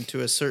connection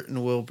to a certain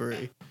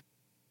Wilbury.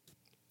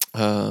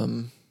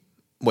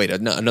 Wait,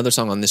 another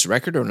song on this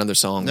record or another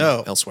song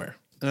elsewhere?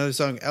 Another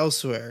song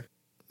elsewhere.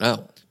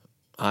 Oh,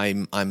 I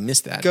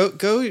missed that.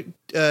 Go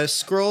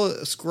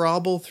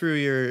scrobble through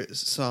your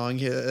song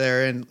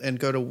there and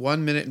go to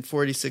 1 minute and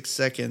 46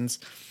 seconds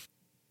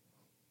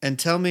and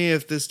tell me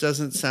if this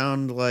doesn't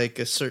sound like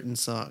a certain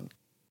song.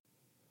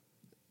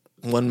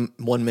 1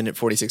 minute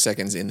 46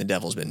 seconds in The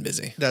Devil's Been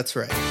Busy. That's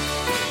right.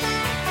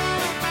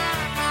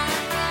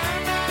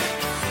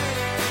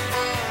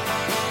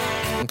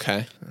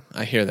 Okay,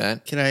 I hear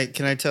that. Can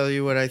I tell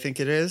you what I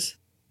think it is?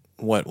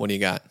 What do you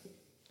got?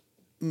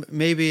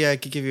 Maybe I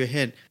could give you a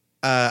hint.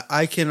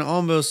 I can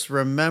almost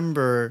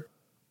remember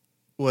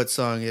what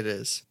song it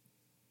is.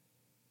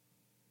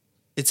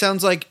 It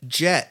sounds like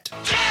Jet.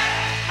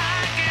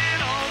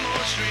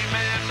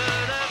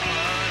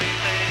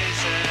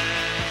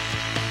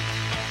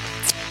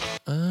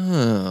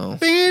 Oh.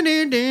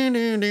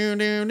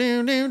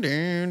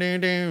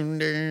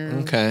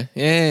 Okay.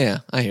 Yeah.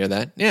 I hear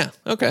that. Yeah.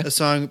 Okay. A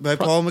song by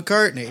Paul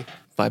McCartney.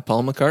 By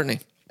Paul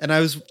McCartney. And I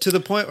was to the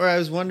point where I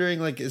was wondering,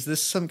 like, is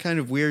this some kind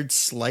of weird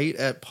slight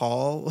at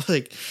Paul?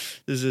 Like,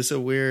 is this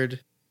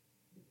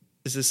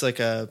like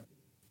a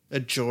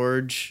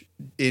George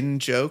in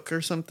joke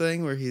or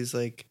something where he's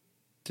like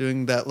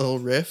doing that little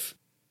riff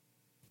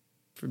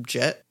from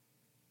Jet?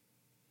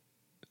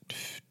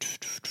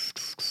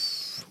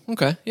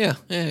 Okay. Yeah.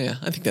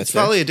 I think that's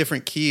probably a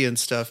different key and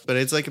stuff, but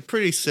it's like a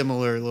pretty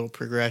similar little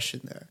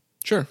progression there.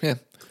 Sure. Yeah.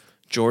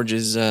 George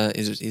is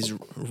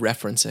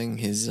referencing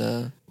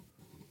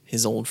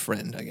his old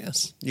friend, I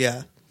guess.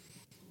 Yeah.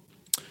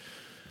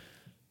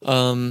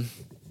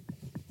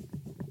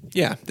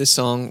 Yeah, this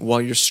song,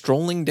 while you're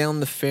strolling down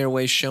the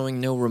fairway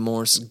showing no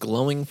remorse,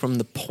 glowing from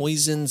the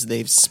poisons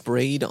they've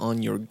sprayed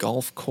on your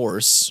golf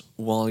course,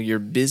 while you're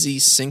busy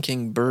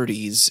sinking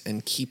birdies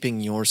and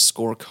keeping your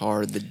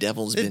scorecard, the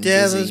devil's been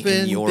busy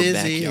in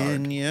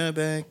your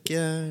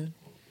backyard.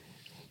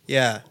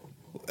 Yeah.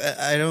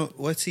 I don't,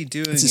 what's he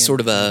doing? This is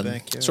sort of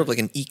like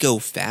an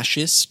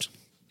eco-fascist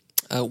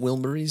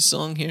Wilbury's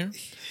song here.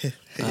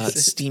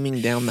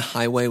 Steaming down the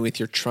highway with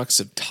your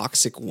trucks of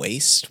toxic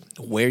waste.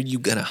 Where you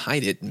gonna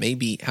hide it?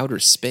 Maybe outer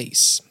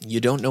space. You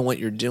don't know what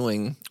you're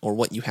doing or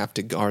what you have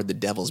to guard. The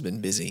devil's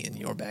been busy in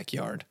your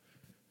backyard.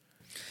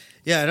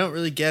 Yeah, I don't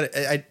really get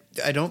it.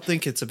 I don't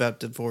think it's about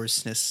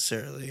divorce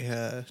necessarily.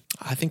 I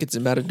think it's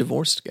about a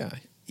divorced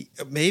guy.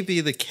 Maybe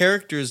the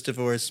character is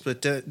divorced,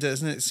 but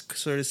doesn't it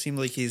sort of seem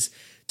like he's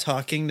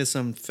talking to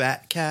some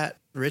fat cat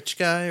rich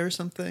guy or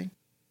something?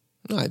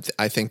 No,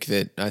 I think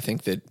that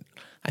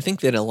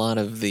a lot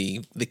of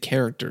the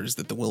characters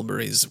that the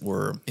Wilburys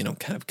were,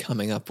 kind of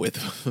coming up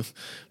with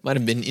might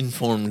have been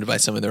informed by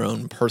some of their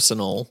own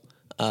personal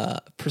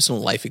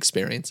life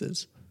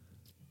experiences.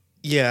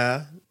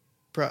 Yeah,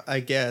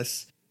 I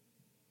guess.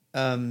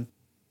 What's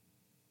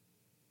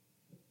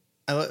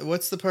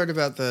the part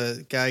about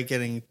the guy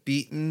getting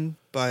beaten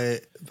by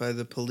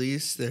the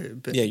police?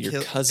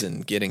 Your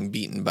cousin getting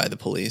beaten by the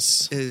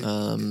police.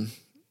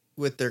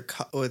 With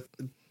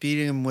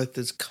beating him with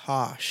his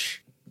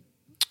kosh.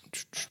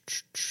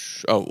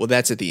 Oh, well,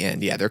 that's at the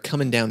end. Yeah, they're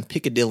coming down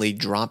Piccadilly,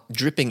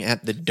 dripping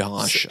at the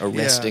dosh,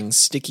 arresting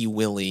Sticky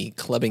Willie,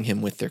 clubbing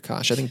him with their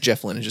kosh. I think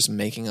Jeff Lynne is just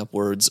making up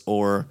words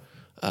or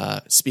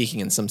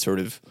speaking in some sort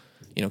of,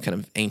 kind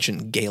of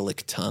ancient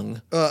Gaelic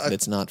tongue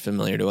that's not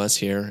familiar to us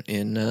here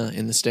in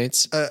the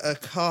States. A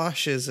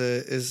kosh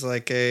is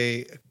like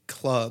a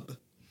club,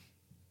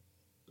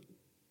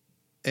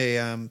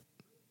 a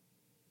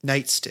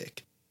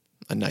nightstick.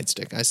 A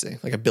nightstick, I see,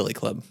 like a billy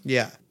club.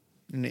 Yeah.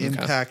 An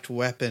impact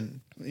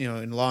weapon,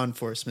 in law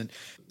enforcement.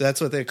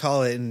 That's what they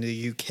call it in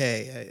the UK,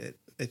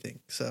 I think.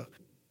 So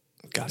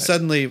got it.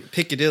 Suddenly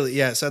Piccadilly,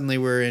 suddenly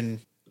we're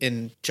in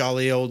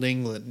jolly old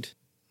England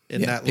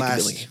in that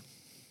Piccadilly. Last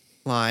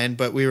line,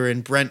 but we were in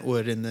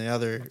Brentwood in the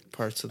other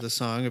parts of the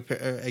song,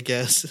 I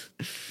guess.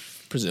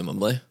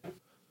 Presumably.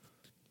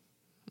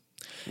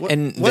 What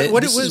it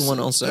was one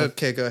also.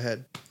 Okay, go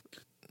ahead.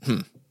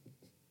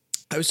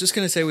 I was just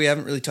going to say we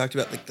haven't really talked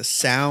about like the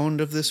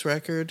sound of this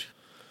record.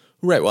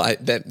 Right. Well,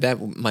 that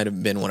might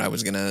have been what I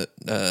was gonna.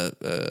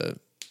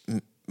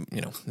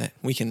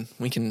 We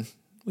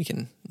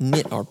can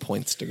knit our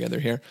points together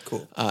here.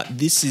 Cool.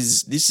 This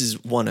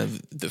is one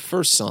of the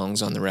first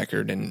songs on the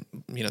record, and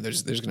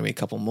there's going to be a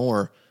couple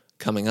more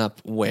coming up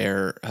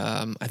where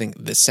I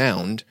think the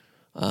sound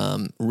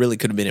really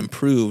could have been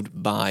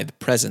improved by the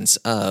presence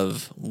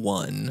of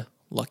one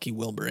Lucky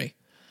Wilbury.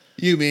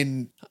 You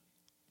mean?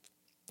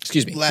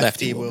 Excuse me,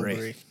 Lefty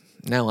Wilbury.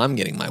 Now I'm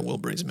getting my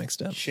Wilburys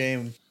mixed up.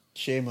 Shame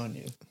on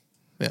you.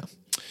 Yeah.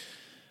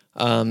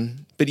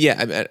 But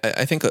yeah,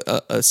 I think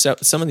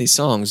some of these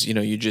songs,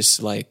 you just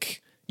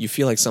like, you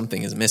feel like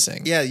something is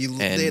missing. Yeah,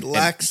 it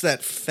lacks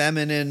that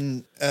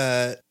feminine,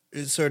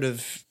 sort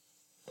of,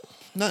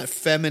 not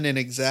feminine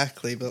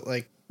exactly, but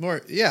like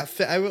more,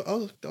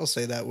 I'll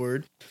say that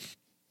word.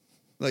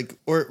 Like,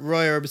 or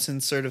Roy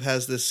Orbison sort of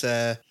has this.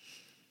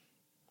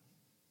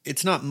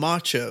 It's not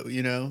macho,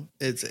 you know.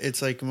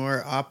 It's like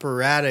more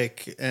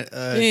operatic.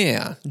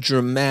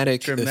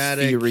 Dramatic,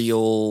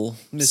 ethereal,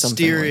 mysterious.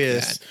 Something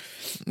like that.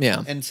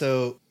 Yeah, and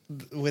so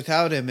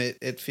without him,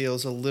 it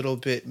feels a little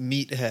bit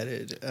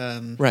meat-headed.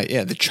 Right.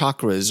 Yeah, the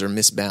chakras are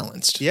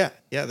misbalanced. Yeah.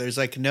 There's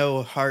like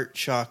no heart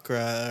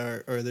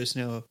chakra, or there's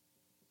no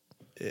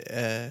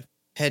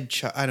head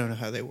chakra. I don't know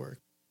how they work.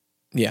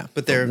 Yeah,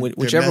 but they're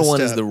whichever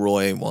one is up. the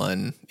Roy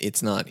one,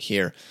 it's not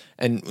here.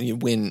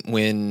 And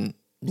when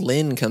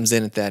Lynn comes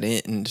in at that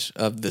end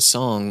of the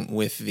song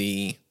with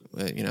the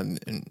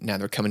now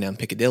they're coming down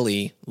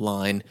Piccadilly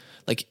line,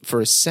 like for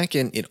a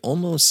second it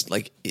almost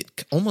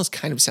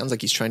kind of sounds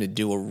like he's trying to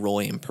do a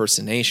Roy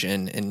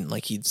impersonation, and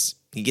like he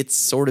gets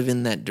sort of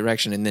in that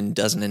direction and then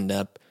doesn't end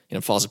up,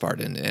 falls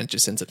apart and it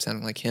just ends up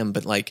sounding like him.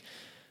 But like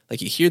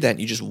you hear that and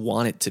you just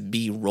want it to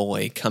be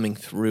Roy coming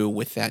through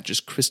with that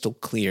just crystal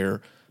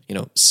clear,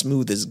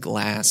 smooth as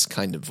glass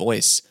kind of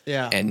voice.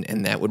 Yeah.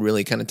 And that would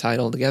really kind of tie it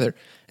all together.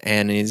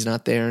 And he's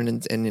not there,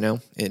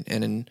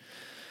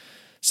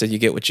 so you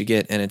get what you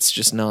get, and it's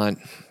just not.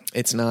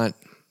 It's not.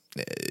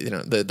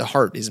 The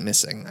heart is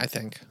missing, I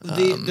think.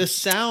 The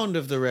sound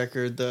of the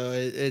record, though,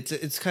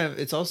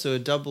 it's also a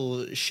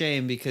double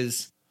shame,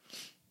 because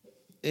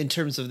in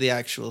terms of the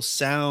actual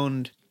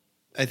sound,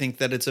 I think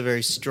that it's a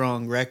very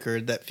strong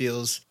record that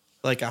feels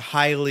like a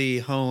highly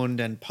honed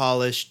and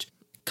polished,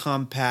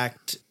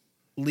 compact,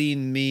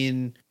 lean,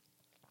 mean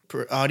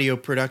audio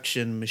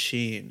production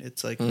machine.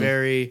 It's like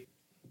very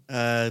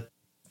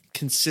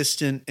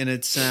consistent in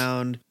its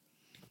sound.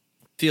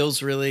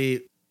 Feels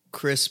really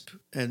crisp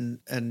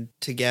and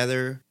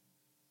together.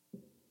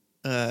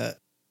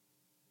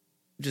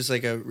 Just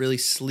like a really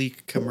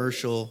sleek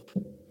commercial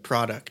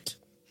product.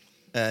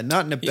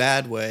 Not in a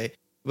bad way,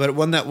 but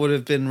one that would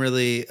have been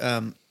really,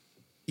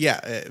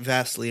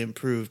 vastly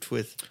improved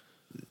with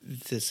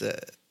this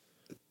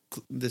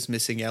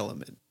missing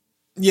element.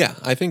 Yeah,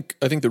 I think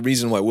the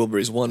reason why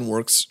Wilburys 1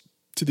 works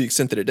to the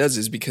extent that it does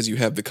is because you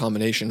have the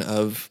combination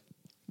of,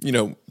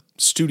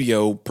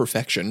 studio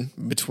perfection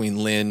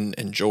between Lynn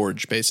and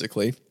George,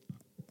 basically,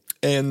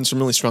 and some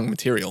really strong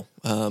material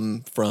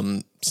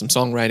from some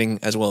songwriting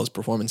as well as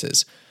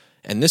performances.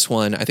 And this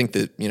one, I think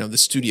that, the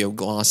studio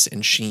gloss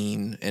and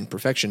sheen and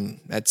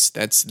perfection,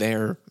 that's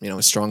there,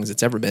 as strong as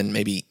it's ever been,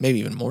 maybe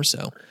even more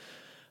so.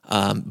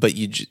 But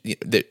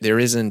there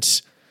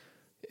isn't,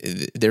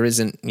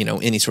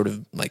 any sort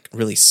of like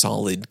really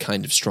solid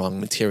kind of strong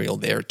material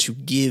there to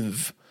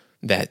give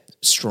that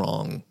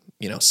strong,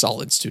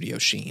 solid studio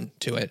sheen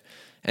to it.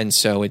 And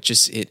so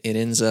it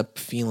ends up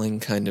feeling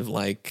kind of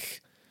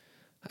like,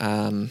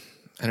 I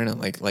don't know,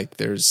 like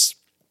there's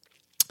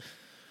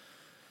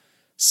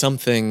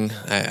something,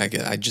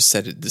 I just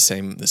said it the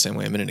same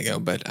way a minute ago,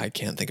 but I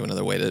can't think of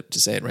another way to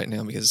say it right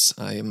now because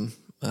I am,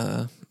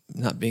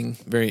 not being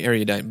very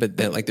erudite, but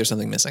like there's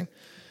something missing.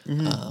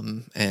 Mm-hmm.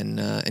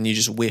 And you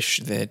just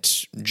wish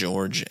that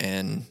George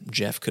and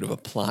Jeff could have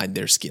applied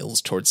their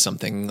skills towards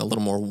something a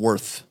little more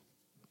worth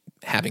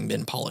having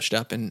been polished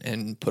up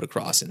and put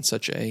across in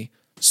such a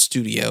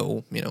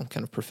studio, kind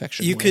of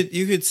perfection. You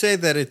could say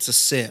that it's a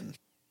sin.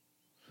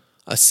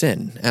 A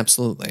sin,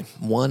 absolutely.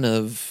 One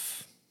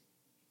of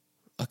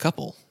a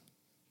couple.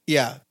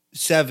 Yeah,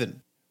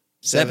 seven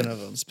of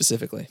them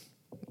specifically.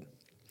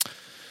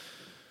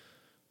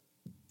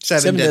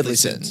 Seven deadly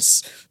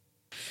sins.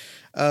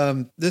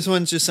 This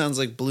one just sounds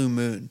like Blue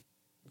Moon.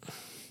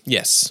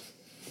 Yes,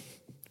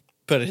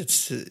 but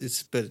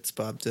it's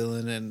Bob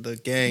Dylan and the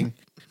gang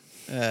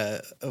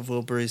of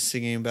Wilburys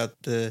singing about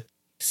the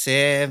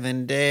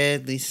 7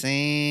 deadly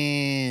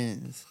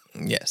sins.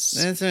 Yes,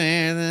 that's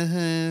where the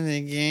hunt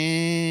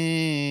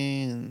begins.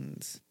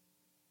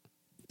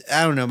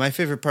 I don't know. My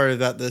favorite part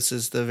about this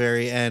is the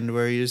very end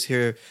where you just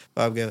hear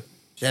Bob go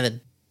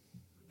 7,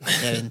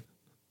 7,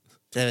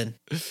 7,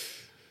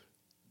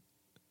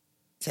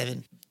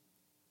 7.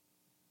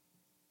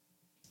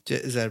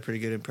 Is that a pretty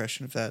good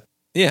impression of that?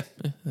 Yeah,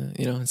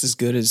 it's as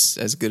good as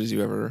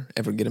you ever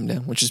get him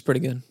down, which is pretty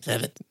good.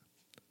 7.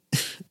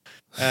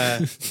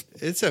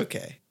 It's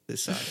okay.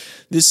 This song.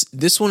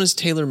 This one is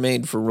tailor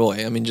made for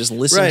Roy. I mean, just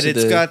listen to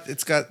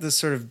it's got this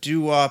sort of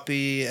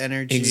doo-woppy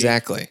energy.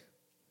 Exactly.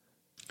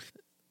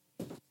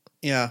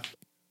 Yeah.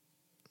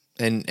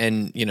 And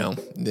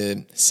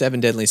the 7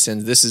 deadly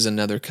sins. This is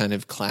another kind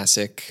of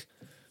classic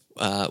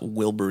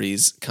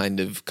Wilburys kind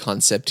of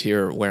concept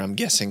here, where I'm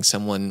guessing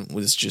someone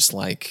was just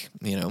like,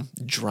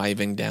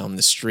 driving down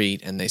the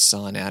street and they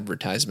saw an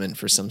advertisement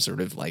for some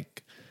sort of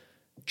like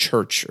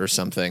church or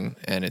something,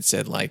 and it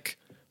said like,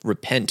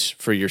 repent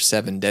for your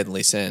 7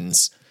 deadly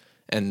sins.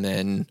 And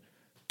then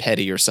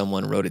Petty or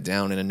someone wrote it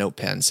down in a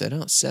notepad and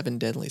said, 7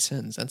 deadly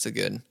sins. That's a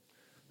good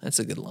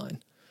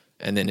line.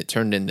 And then it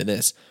turned into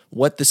this.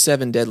 What the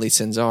 7 deadly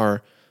sins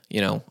are,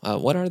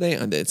 what are they?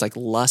 It's like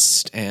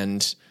lust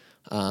and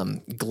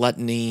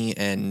gluttony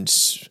and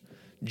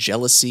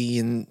jealousy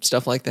and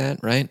stuff like that,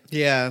 right?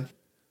 Yeah.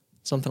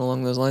 Something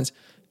along those lines.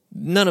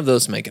 None of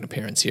those make an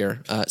appearance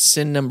here.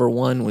 Sin number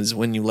 1 was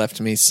when you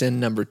left me. Sin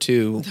number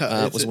 2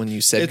 was when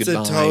you said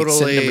goodbye.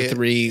 Sin number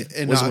 3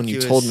 was when you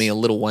told me a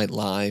little white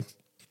lie.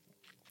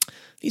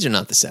 These are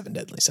not the 7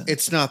 deadly sins.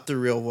 It's not the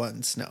real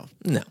ones, no.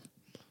 No.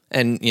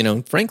 And, you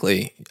know,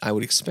 frankly, I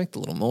would expect a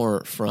little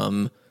more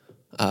from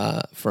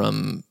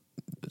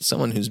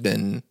someone who's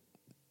been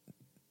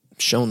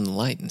shown the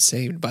light and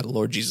saved by the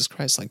Lord Jesus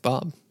Christ like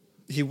Bob.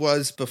 He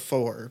was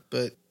before,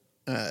 but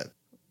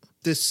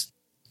this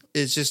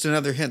is just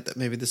another hint that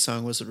maybe the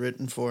song wasn't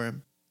written for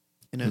him.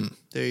 You know,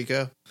 there you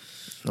go.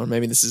 Or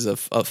maybe this is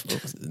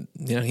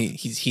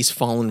he's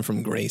fallen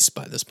from grace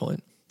by this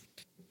point.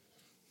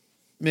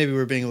 Maybe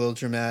we're being a little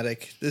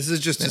dramatic. This is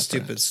just a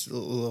stupid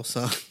little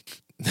song.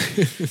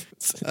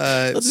 That's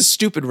a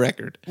stupid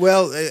record.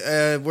 Well,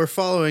 we're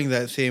following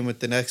that theme with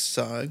the next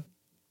song.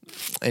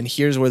 And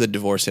here's where the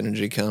divorce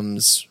energy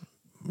comes.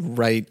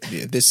 Right,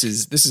 this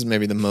is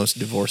maybe the most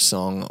divorce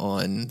song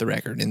on the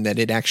record, in that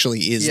it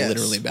actually is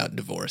literally about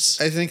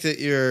divorce. I think that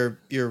you're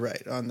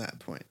right on that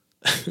point,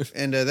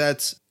 and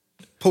that's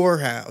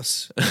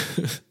Poorhouse.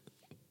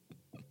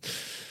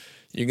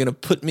 You're gonna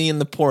put me in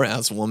the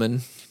poorhouse,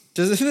 woman.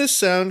 Doesn't this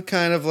sound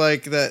kind of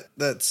like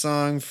that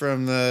song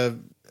from the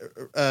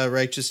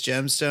Righteous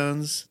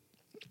Gemstones?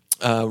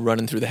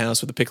 Running through the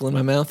house with a pickle in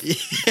my mouth.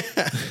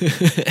 Yeah.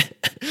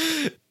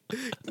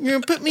 You're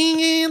gonna put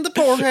me in the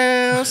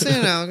poorhouse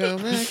and I'll go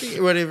back.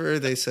 Whatever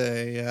they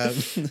say. Yeah.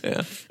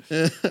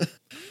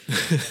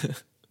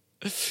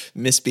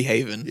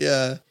 Misbehaving.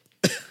 Yeah.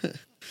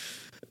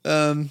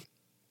 I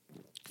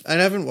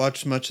haven't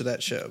watched much of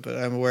that show, but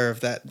I'm aware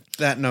of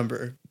that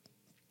number.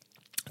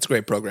 It's a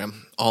great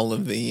program. All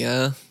of the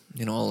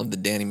all of the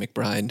Danny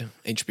McBride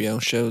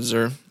HBO shows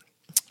are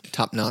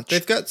top notch.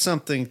 They've got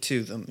something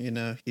to them, you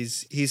know.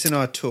 He's an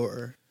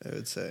auteur, I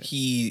would say.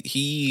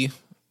 He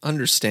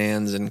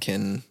understands and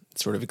can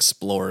sort of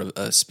explore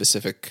a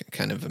specific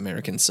kind of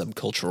American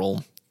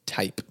subcultural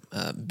type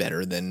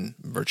better than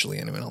virtually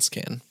anyone else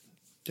can.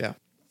 Yeah.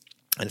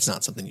 And it's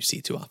not something you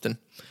see too often.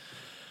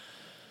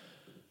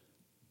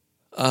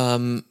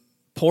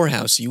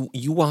 Poorhouse,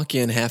 you walk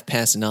in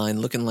 9:30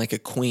 looking like a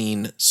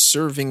queen,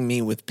 serving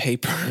me with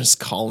papers,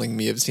 calling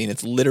me obscene.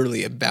 It's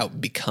literally about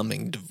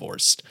becoming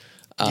divorced.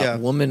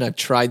 Woman, I've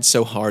tried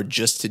so hard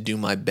just to do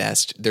my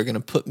best. They're going to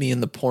put me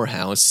in the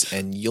poorhouse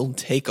and you'll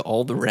take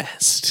all the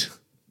rest.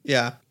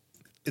 Yeah.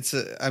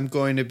 I'm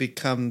going to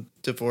become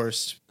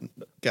divorced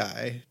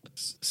guy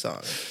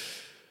song.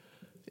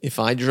 If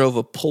I drove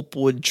a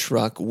pulpwood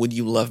truck, would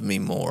you love me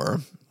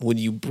more? Would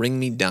you bring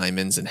me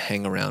diamonds and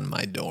hang around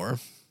my door?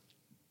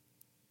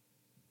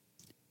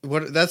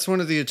 That's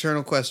one of the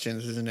eternal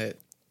questions, isn't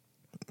it?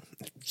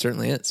 It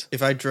certainly is.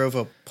 If I drove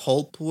a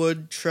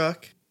pulpwood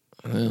truck?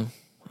 Well,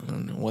 I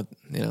don't know what,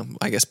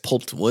 I guess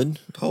pulped wood.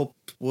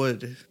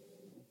 Pulpwood.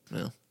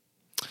 No.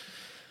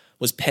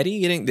 Was Petty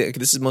getting,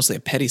 this is mostly a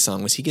Petty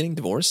song, was he getting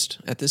divorced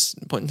at this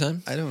point in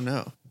time? I don't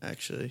know,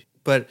 actually.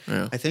 But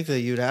Yeah. I think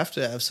that you'd have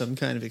to have some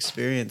kind of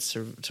experience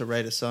to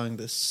write a song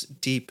this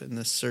deep and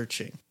this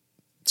searching.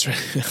 That's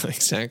right.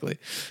 Exactly.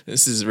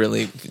 This is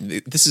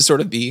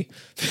sort of the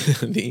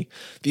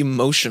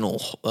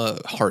emotional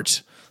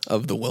heart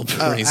of the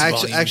Wilburys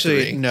Volume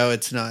actually, 3. no,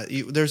 it's not.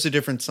 There's a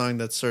different song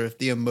that's sort of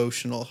the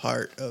emotional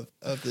heart of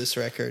this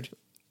record.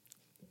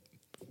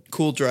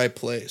 Cool Dry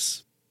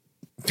Place.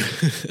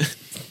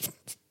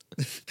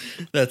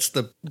 That's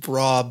the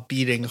raw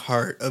beating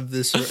heart of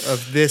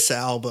this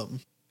album.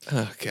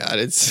 Oh God,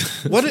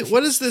 it's what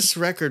is this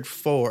record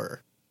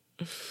for?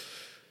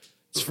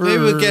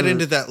 Maybe we'll get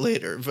into that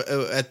later.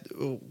 When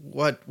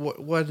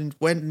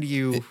do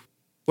you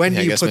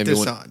put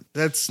this on?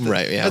 That's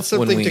right. Yeah, that's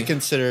something to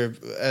consider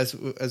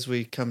as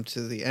we come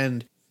to the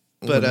end.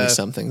 But when we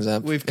sum things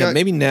up, we've got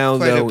maybe now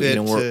though. bit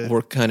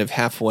We're kind of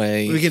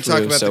halfway. We can talk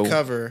through, about so, the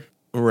cover,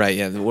 right?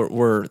 Yeah,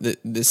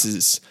 this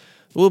is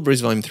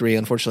Wilburys Volume 3.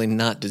 Unfortunately,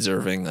 not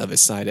deserving of a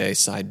side A,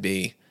 side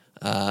B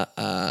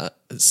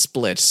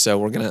split. So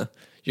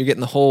you're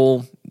getting the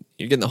whole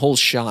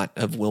shot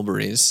of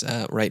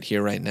Wilburys right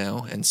here, right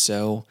now. And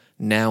so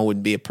now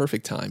would be a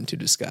perfect time to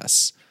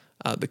discuss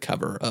the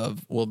cover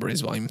of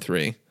Wilburys Volume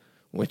 3,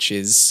 which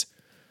is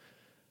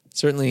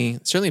certainly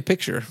a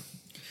picture.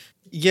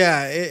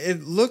 Yeah,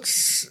 it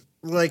looks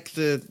like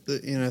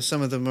the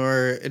some of the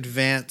more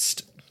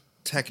advanced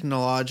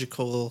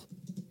technological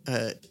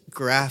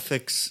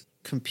graphics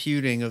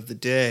computing of the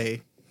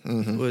day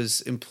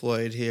was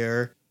employed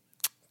here.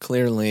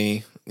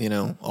 Clearly,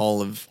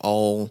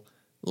 all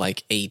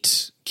like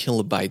 8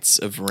 kilobytes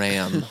of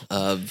RAM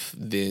of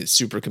the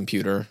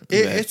supercomputer.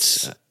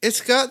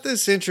 It's got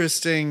this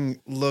interesting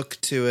look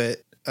to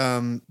it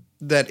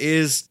that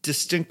is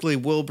distinctly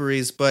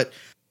Wilburys, but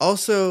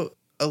also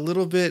a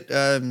little bit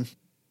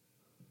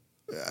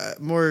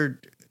more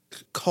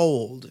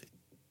cold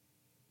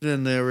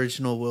than the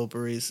original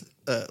Wilburys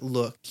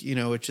look,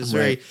 which is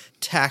very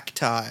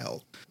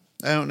tactile.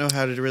 I don't know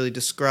how to really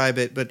describe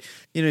it, but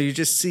you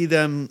just see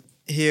them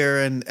here,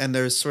 and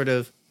there's sort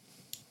of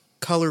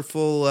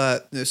colorful,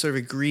 sort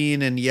of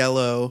green and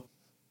yellow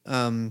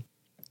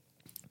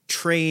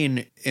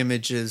train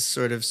images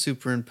sort of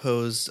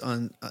superimposed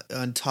on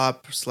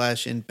top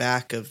 / in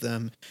back of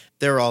them.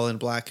 They're all in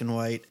black and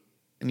white,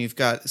 and you've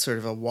got sort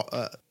of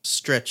a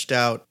stretched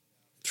out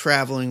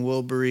traveling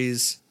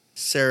Wilburys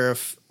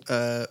serif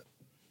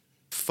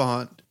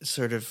font,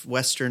 sort of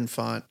Western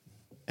font,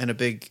 and a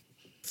big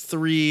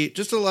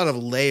just a lot of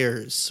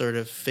layers sort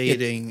of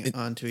fading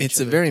onto each other. It's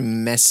a very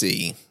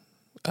messy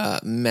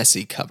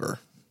cover.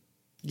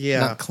 Yeah.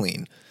 Not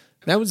clean.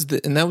 That was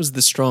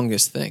the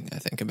strongest thing, I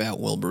think, about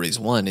Wilburys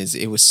 1 is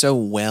it was so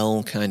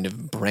well kind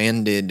of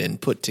branded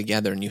and put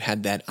together, and you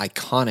had that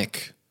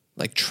iconic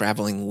like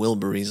traveling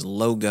Wilburys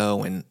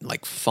logo and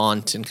like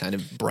font and kind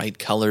of bright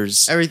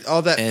colors.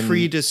 All that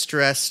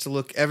pre-distressed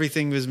look,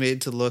 everything was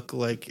made to look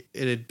like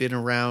it had been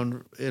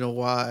around in a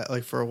while,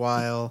 like for a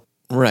while.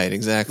 Right,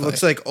 exactly. It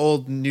looks like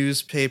old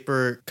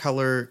newspaper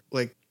color,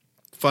 like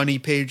funny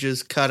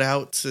pages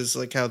cutouts is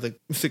like how the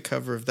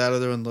cover of that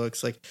other one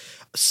looks, like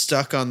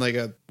stuck on like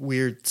a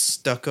weird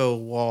stucco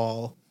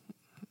wall.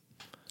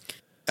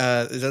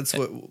 That's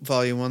what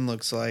Volume 1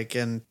 looks like.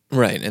 And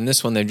right, and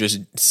this one they just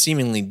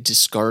seemingly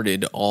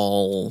discarded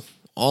all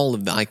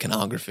of the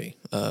iconography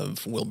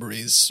of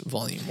Wilburys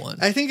Volume 1.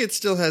 I think it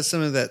still has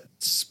some of that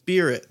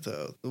spirit,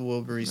 though, the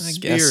Wilbury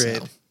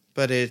spirit, so.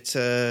 But it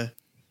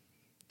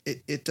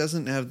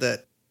doesn't have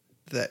that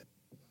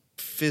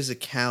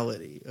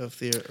physicality of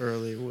the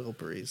early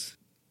Wilburys.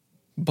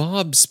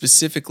 Bob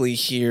specifically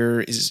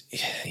here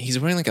he's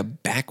wearing like a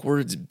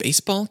backwards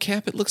baseball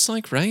cap, it looks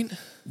like, right?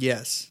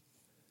 Yes.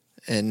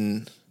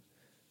 And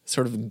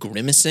sort of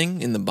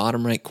grimacing in the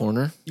bottom right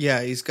corner.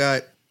 Yeah, he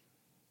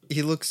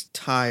looks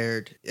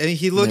tired. And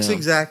he looks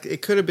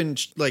it could have been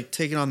like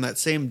taken on that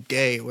same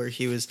day where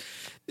he was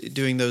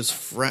doing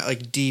those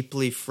like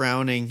deeply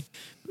frowning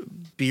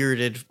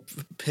bearded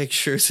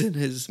pictures in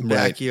his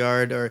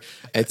backyard. Or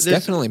it's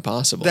definitely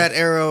possible. That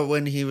era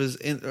when he was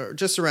or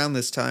just around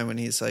this time when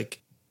he's like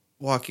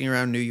walking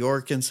around New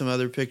York in some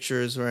other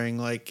pictures wearing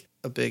like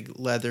a big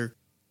leather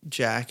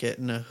jacket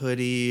and a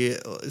hoodie,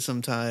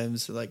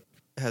 sometimes like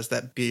has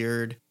that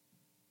beard,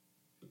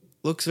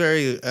 looks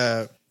very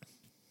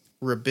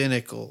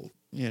rabbinical,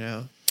 you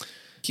know.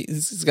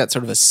 He's got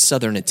sort of a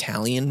Southern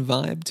Italian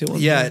vibe to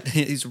him. Yeah,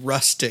 he's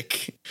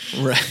rustic.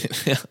 Right.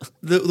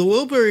 The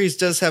Wilburys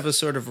does have a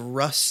sort of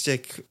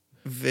rustic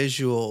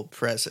visual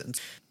presence.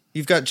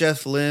 You've got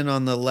Jeff Lynne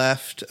on the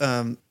left,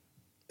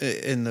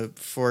 in the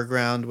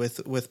foreground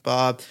with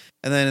Bob,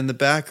 and then in the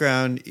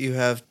background you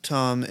have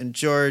Tom and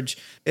George.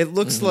 It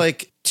looks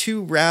like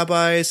two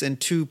rabbis and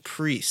two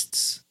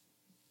priests,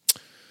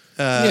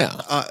 who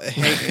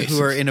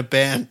are in a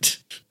band.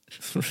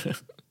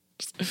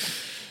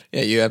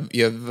 Yeah, you have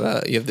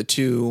the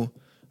two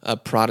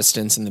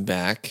Protestants in the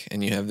back,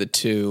 and you have the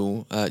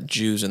two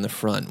Jews in the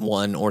front.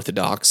 One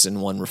Orthodox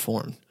and one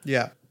Reformed.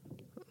 Yeah,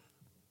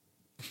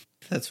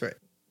 that's right.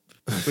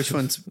 Which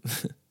one's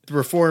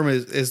Reform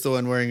is the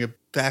one wearing a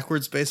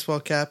backwards baseball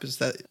cap? Is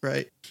that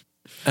right?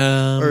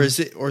 Or is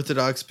it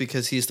Orthodox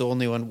because he's the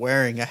only one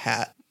wearing a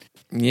hat?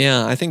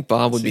 Yeah, I think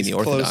Bob would be the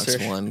Orthodox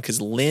one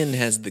because Lynn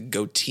has the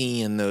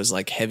goatee and those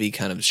like heavy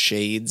kind of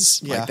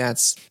shades. Yeah. Like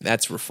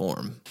that's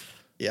Reform.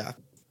 Yeah.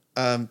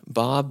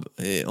 Bob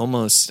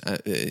almost,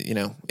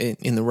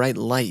 in the right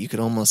light, you could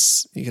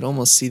almost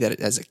see that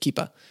as a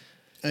kippah.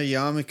 A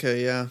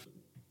yarmulke, yeah.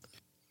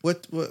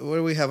 What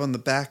do we have on the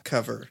back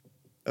cover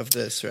of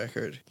this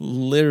record?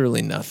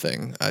 Literally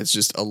nothing. It's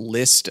just a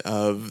list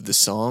of the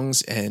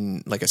songs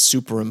and like a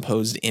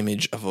superimposed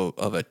image of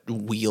a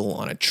wheel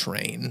on a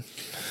train.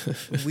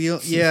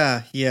 Wheel,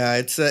 yeah.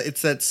 It's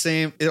that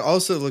same. It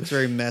also looks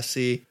very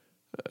messy.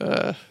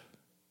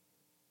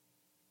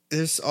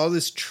 There's all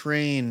this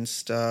train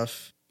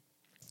stuff,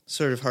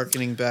 sort of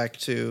harkening back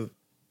to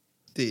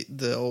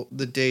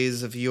the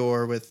days of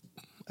yore with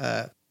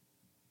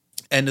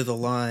End of the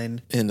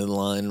Line. End of the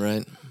Line,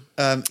 right?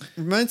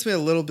 Reminds me a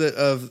little bit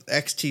of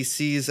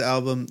XTC's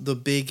album The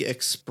Big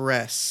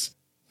Express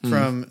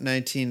from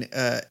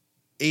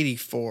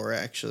 1984,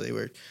 actually,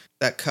 where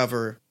that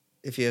cover,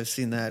 if you have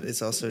seen that,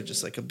 is also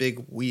just like a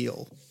big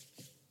wheel.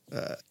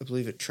 I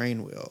believe a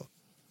train wheel.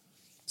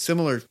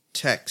 Similar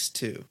text,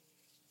 too.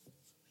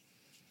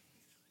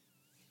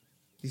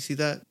 You see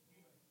that?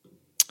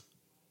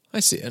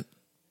 I see it.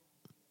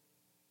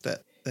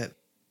 That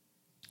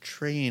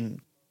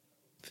train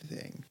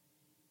thing.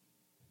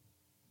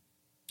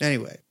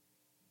 Anyway,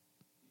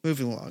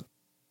 moving along.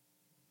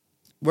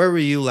 Where were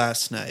you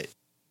last night?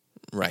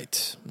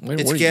 Right.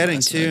 It's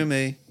getting to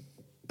me.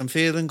 I'm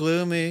feeling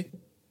gloomy.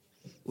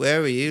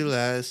 Where were you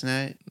last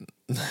night?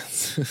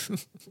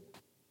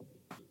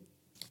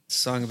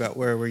 Song about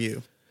where were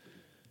you?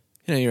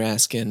 You're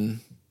asking.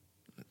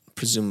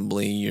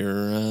 Presumably,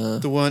 you're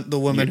the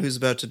woman who's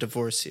about to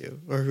divorce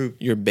you, or who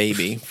your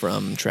baby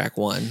from track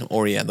 1,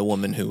 or the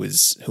woman who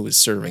is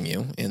serving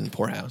you in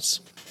Poorhouse.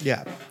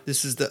 Yeah,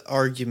 this is the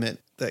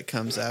argument that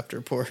comes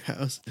after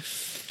Poorhouse.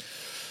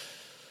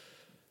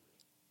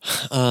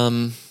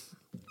 Again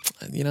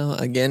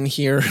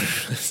here,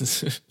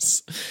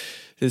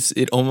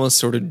 it almost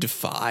sort of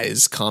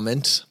defies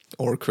comment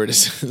or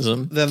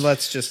criticism. Then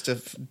let's just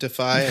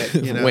defy it.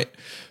 You know,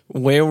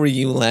 Where were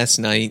you last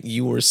night?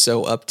 You were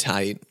so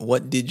uptight.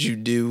 What did you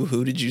do?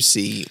 Who did you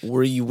see?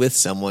 Were you with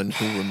someone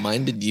who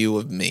reminded you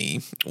of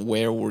me?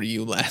 Where were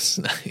you last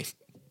night?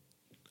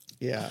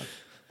 Yeah.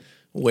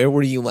 Where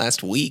were you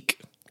last week?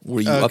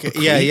 Were you up a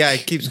creek? Yeah.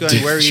 It keeps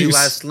going. Where were you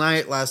last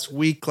night, last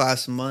week,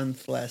 last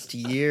month, last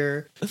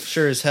year?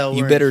 Sure as hell.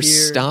 You better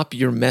stop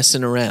your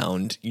messing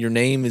around. Your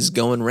name is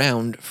going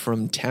round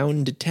from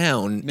town to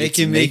town.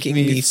 Making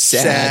me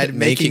sad,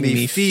 making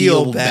me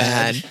feel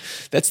bad.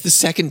 That's the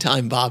second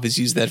time Bob has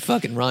used that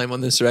fucking rhyme on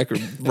this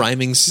record,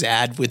 rhyming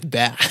sad with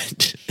bad.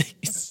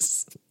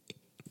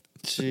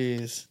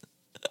 Jeez.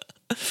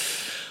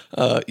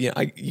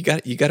 You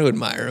got to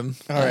admire him.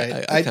 All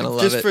right, I kind of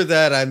love it. Just for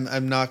that,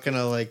 I'm not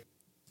gonna like.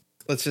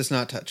 Let's just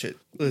not touch it.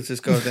 Let's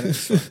just go to the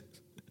next one.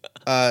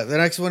 The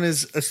next one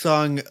is a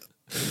song,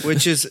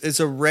 which is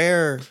a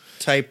rare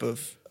type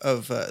of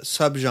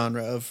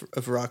subgenre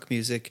of rock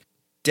music,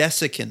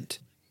 desiccant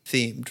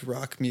themed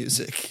rock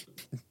music.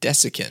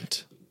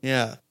 Desiccant.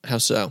 Yeah. How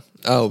so?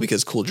 Oh,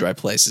 because Cool Dry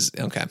Place is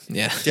okay.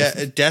 Yeah.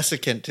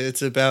 Desiccant.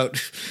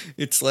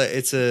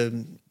 It's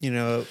a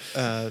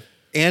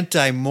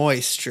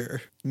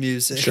anti-moisture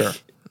music. Sure.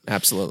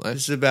 Absolutely.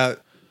 This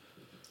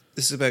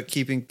is about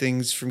keeping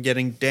things from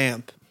getting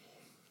damp,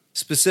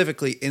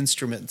 specifically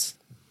instruments.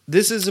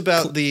 This is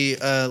about the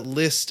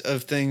list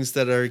of things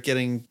that are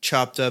getting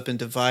chopped up and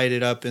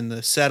divided up in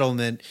the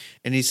settlement,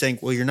 and he's saying,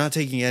 "Well, you're not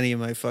taking any of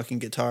my fucking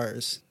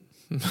guitars.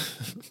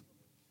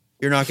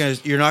 You're not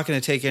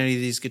gonna take any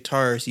of these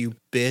guitars, you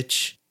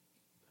bitch."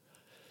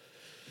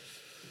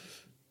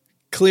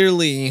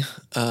 Clearly,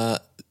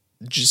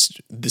 just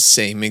the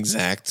same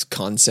exact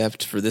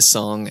concept for this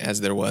song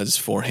as there was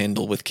for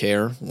Handle with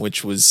Care,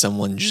 which was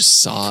someone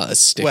just saw a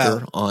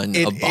sticker on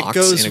a box. It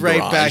goes in a right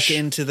garage. back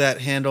into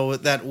that handle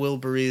with that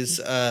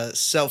Wilbury's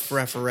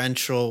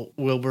self-referential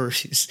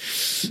Wilbury's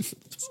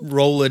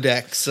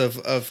Rolodex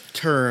of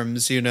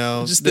terms. You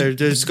know, they're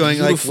just going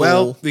like,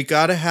 well, we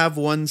got to have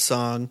one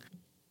song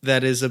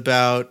that is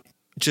about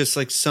just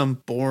like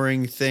some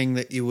boring thing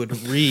that you would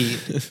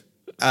read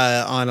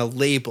on a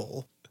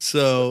label.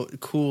 So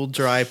Cool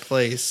Dry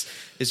Place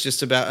is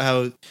just about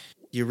how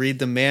you read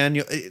the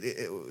manual.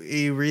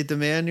 You read the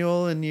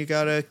manual, and you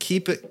gotta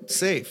keep it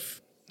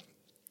safe.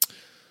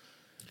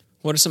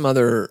 What are some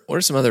other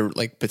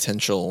like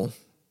potential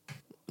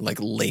like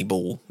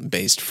label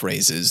based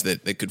phrases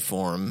that could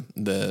form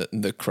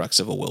the crux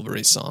of a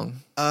Wilbury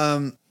song?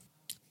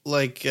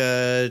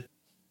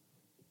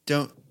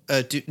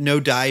 No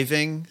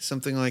diving,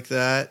 something like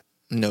that.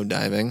 No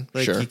diving,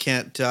 like sure. You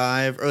can't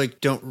dive, or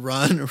like don't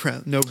run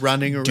around. No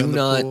running around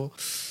the pool.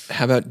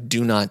 How about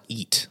do not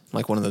eat?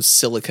 Like one of those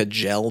silica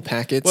gel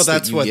packets. Well,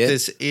 that's what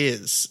this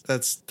is.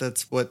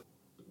 That's what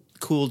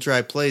Cool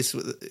Dry Place.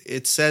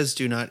 It says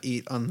do not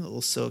eat on the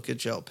little silica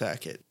gel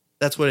packet.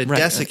 That's what a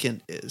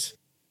desiccant is.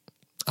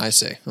 I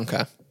see.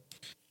 Okay.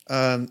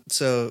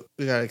 So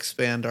we got to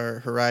expand our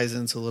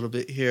horizons a little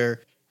bit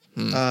here.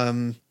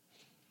 I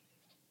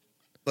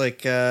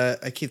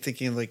keep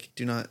thinking like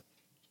do not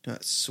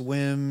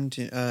swim.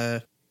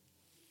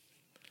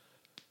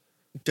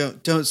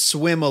 Don't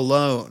swim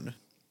alone.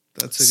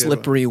 That's a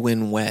Slippery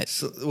when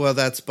wet. Well,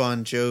 that's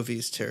Bon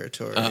Jovi's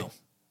territory. Oh.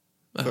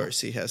 Of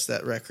course, he has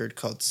that record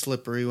called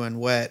 "Slippery When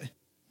Wet."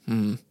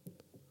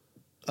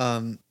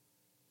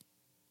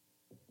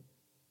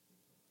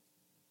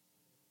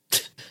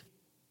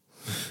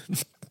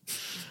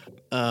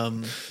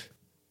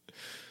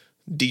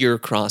 Deer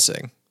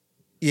Crossing.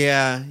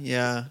 Yeah.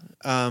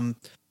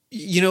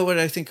 You know what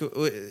I think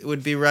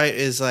would be right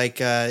is like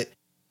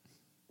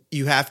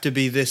you have to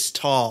be this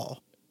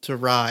tall to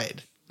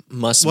ride.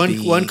 Must be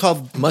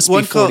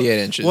 48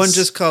 inches. One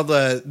just called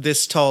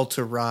 "This Tall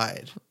to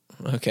Ride."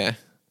 Okay.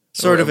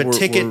 Sort of a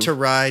Ticket to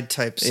Ride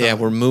type song. Yeah,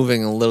 we're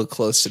moving a little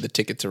close to the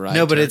Ticket to Ride.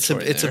 No, but it's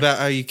about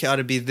how you got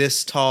to be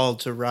this tall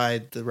to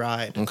ride the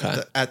ride.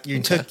 Okay.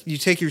 You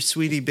take your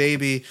sweetie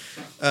baby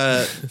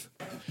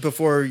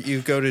before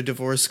you go to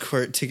divorce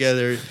court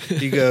together.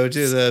 You go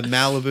to the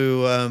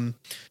Malibu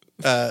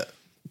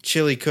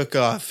chili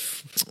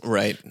cook-off,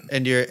 right?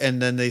 And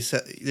then they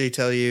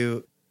tell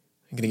you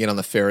you're gonna get on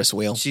the Ferris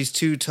wheel. She's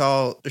too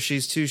tall.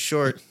 She's too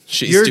short.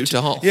 She's too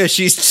tall. Yeah,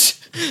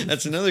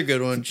 that's another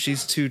good one.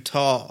 She's too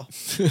tall.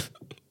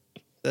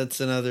 That's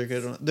another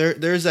good one.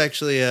 There's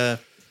actually a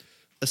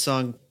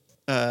song,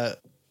 a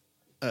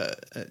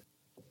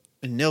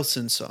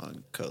Nilsson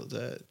song called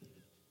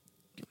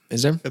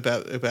Is there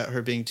about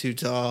her being too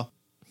tall?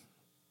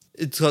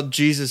 It's called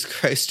 "Jesus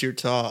Christ, You're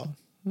Tall."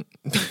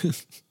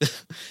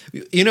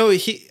 You know,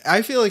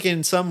 I feel like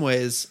in some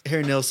ways,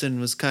 Harry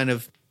Nilsson was kind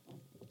of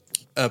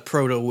a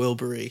proto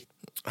Wilbury.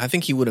 I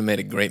think he would have made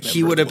a great member.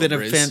 He would have been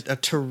a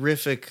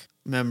terrific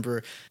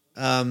member.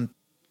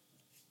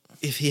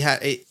 If he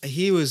had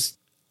was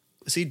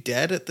he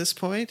dead at this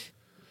point?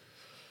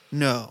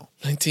 No.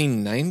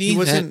 1990? He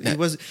wasn't. I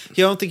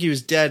don't think he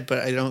was dead, but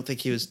I don't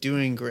think he was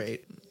doing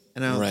great.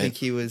 And I don't think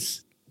he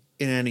was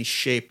in any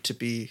shape to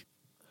be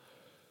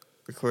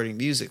recording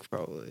music,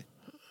 probably.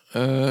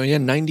 Yeah,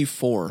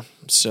 94.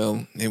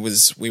 So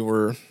we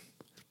were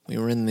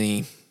in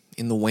the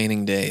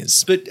waning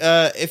days. But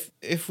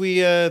if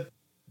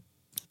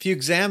you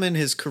examine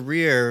his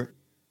career,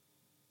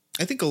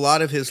 I think a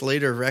lot of his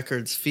later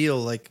records feel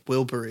like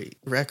Wilbury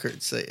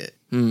records.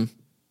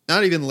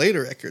 Not even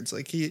later records.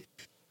 Like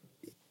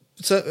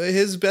so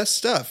his best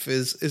stuff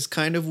is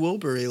kind of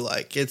Wilbury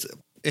like.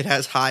 It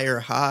has higher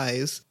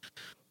highs,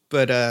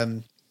 but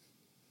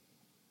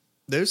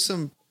there's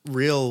some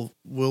real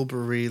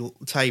Wilbury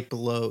type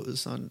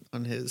lows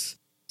on his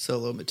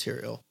solo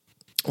material.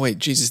 Wait,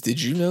 Jesus, did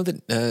you know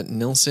that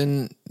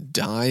Nilsson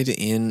died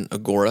in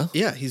Agora?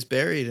 Yeah, he's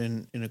buried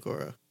in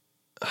Agora.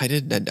 I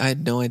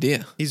had no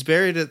idea. He's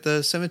buried at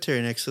the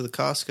cemetery next to the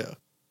Costco.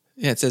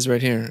 Yeah, it says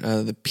right here,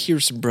 the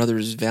Pierce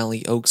Brothers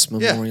Valley Oaks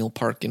Memorial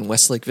Park in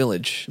Westlake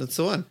Village. That's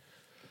the one.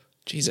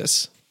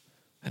 Jesus.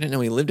 I didn't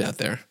know he lived out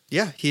there.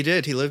 Yeah, he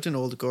did. He lived in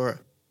Old Agora.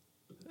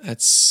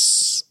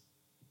 That's...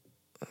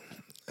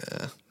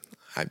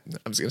 I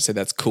was going to say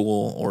that's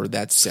cool or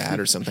that's sad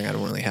or something. I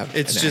don't really have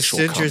it's an just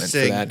actual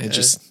interesting. Comment for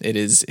that. It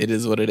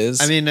is what it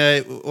is. I mean,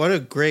 what a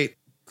great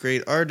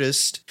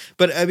artist.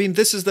 But I mean,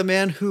 this is the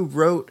man who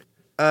wrote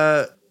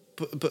Lime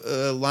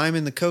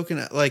in the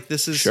Coconut. Like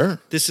that's such a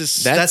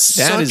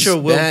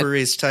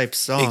Wilbury's type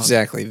song.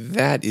 Exactly.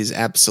 That is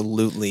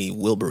absolutely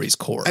Wilbury's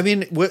core. I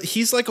mean,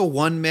 he's like a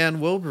one-man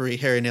Wilbury,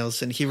 Harry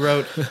Nilsson. He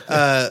wrote,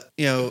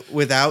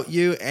 Without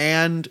You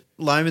and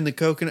Lime in the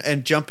Coconut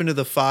and Jump into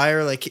the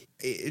Fire. Like,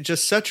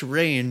 just such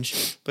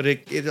range, but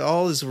it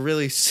all is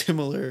really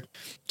similar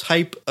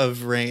type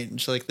of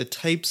range. Like, the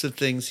types of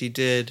things he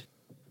did,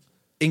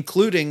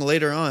 including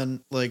later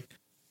on, like,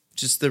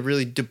 just the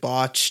really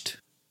debauched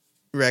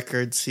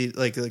records, he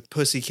like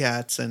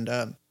Pussycats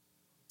and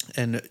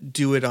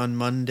Do It on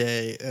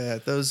Monday.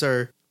 Those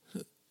are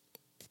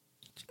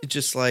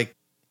just like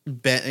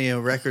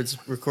records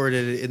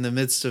recorded in the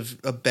midst of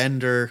a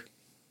bender.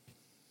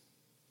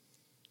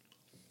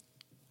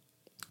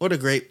 What a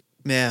great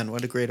man!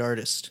 What a great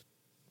artist!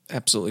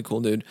 Absolutely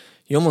cool, dude.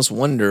 You almost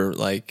wonder,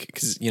 like,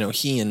 because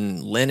he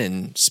and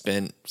Lennon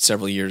spent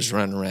several years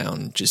running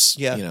around, just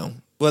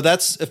Well,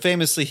 that's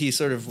famously he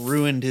sort of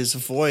ruined his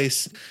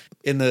voice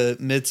in the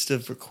midst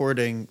of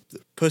recording the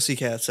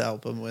Pussycats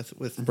album with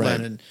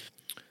Lennon.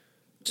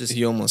 Just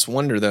you almost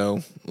wonder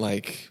though,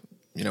 like,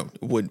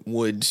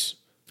 would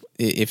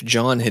if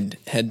John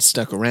had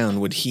stuck around,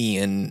 would he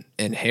and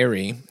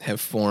Harry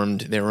have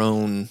formed their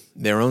own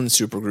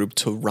supergroup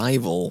to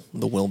rival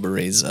the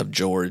Wilburys of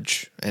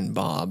George and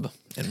Bob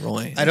and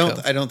Roy? I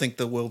don't think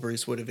the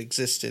Wilburys would have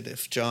existed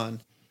if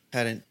John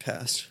hadn't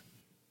passed.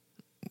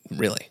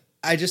 Really?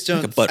 I just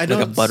don't. Like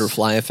a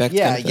butterfly effect.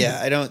 Yeah, yeah.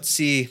 I don't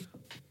see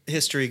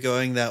history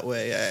going that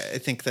way. I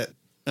think that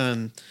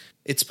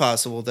it's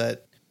possible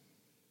that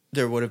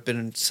there would have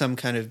been some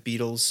kind of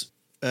Beatles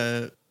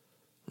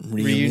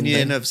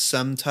reunion of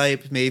some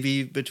type,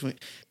 maybe between.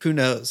 Who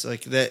knows?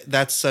 Like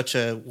that's such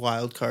a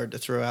wild card to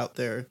throw out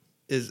there.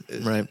 Is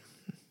right.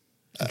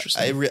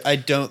 Interesting. I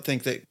don't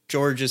think that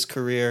George's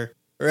career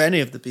or any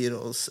of the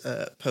Beatles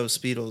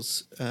post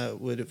Beatles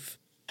would have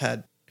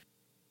had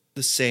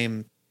the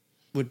same.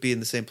 Would be in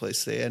the same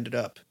place they ended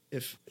up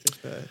if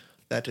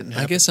that didn't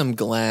happen. I guess I'm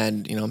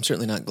glad. I'm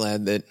certainly not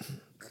glad that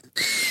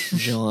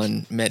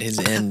John met his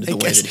end the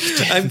way that he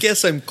did. I'm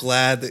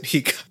glad that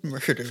he got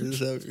murdered. Is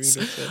that what you're gonna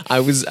say? I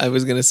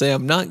was going to say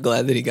I'm not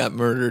glad that he got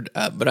murdered,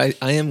 but I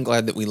am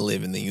glad that we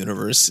live in the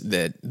universe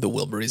that the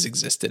Wilburys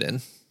existed in.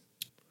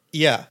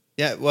 Yeah.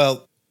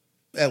 Well,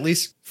 at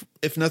least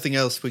if nothing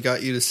else, we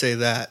got you to say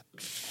that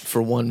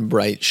for one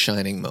bright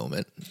shining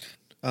moment.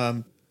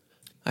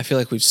 I feel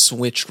like we've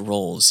switched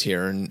roles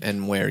here,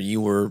 and where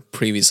you were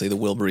previously the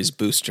Wilburys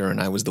booster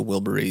and I was the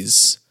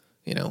Wilburys,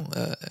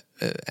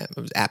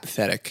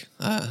 apathetic.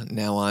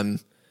 Now I'm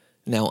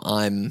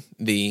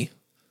the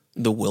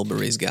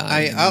Wilburys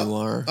guy. I'll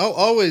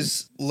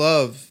always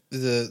love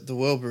the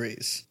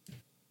Wilburys,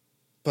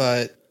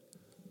 but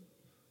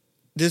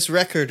this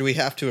record we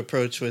have to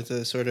approach with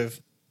a sort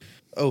of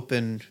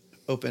open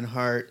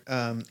heart,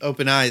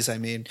 open eyes. I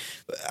mean,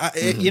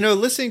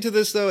 listening to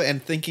this though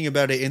and thinking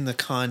about it in the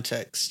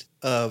context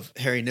of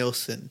Harry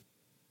Nilsson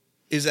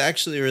is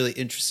actually a really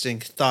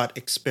interesting thought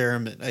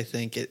experiment. I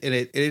think it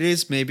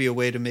is maybe a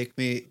way to make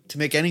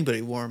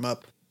anybody warm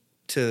up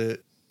to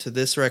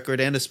this record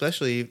and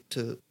especially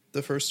to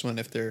the first one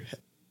if they're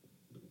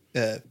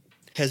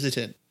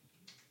hesitant,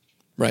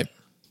 right?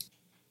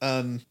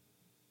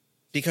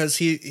 Because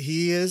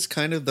he is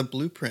kind of the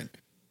blueprint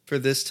for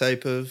this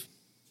type of.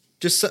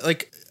 Just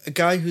like a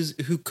guy who's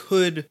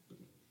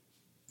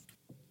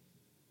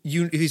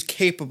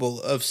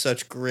capable of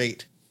such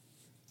great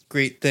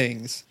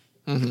things,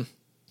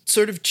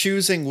 sort of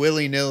choosing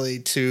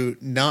willy-nilly to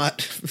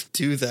not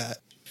do that,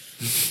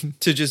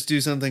 to just do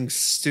something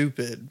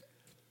stupid,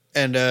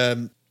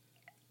 and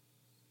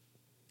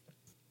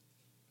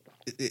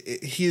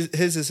his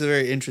is a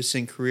very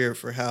interesting career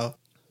for how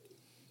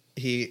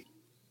he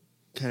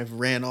kind of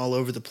ran all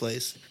over the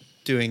place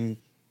doing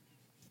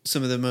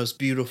some of the most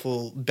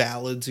beautiful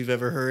ballads you've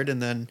ever heard,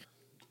 and then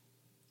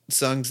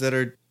songs that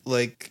are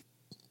like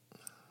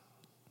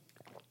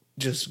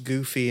just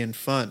goofy and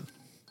fun.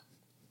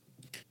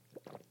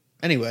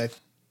 Anyway,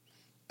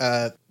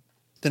 the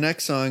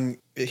next song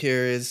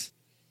here is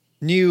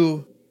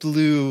New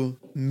Blue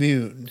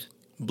Moon.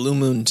 Blue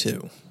Moon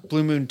 2.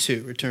 Blue Moon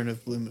 2, Return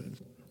of Blue Moon.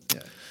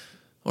 Yeah.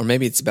 Or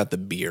maybe it's about the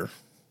beer.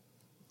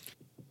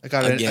 I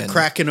got a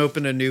cracking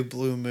open a new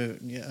Blue Moon.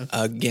 Yeah.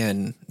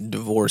 Again,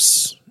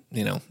 divorce,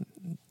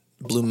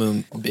 Blue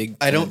Moon, big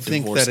I don't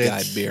think divorce that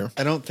guide beer.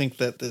 I don't think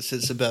that this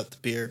is about the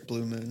beer,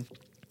 Blue Moon.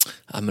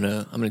 I'm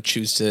gonna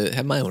choose to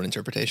have my own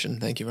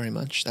interpretation. Thank you very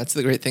much. That's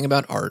the great thing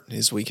about art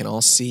is we can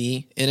all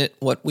see in it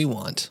what we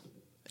want,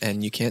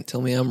 and you can't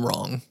tell me I'm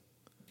wrong.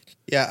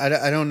 Yeah,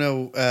 I don't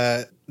know.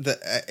 I'm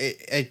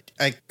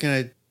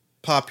gonna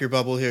pop your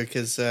bubble here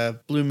because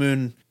Blue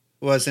Moon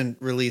wasn't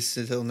released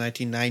until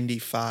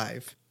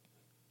 1995.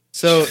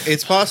 So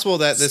it's possible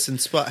that this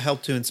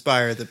helped to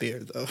inspire the beer,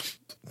 though.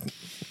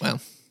 Well,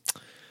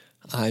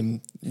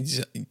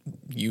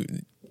 you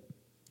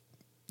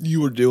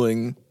were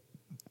doing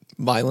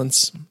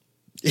violence,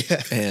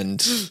 yeah,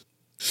 and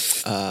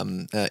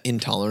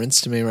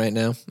intolerance to me right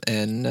now,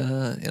 and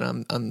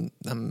I'm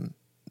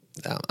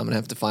gonna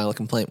have to file a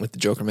complaint with the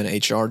Jokerman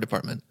HR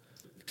department.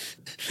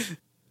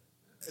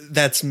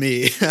 That's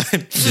me.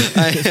 I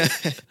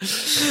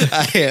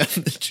am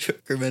the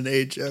Jokerman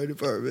HR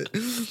department,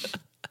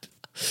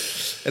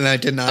 and I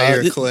deny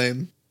your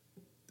claim.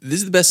 This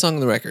is the best song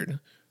on the record.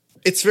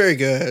 It's very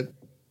good.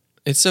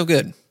 It's so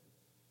good.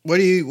 What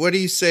do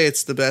you say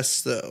it's the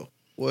best though?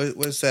 What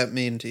does that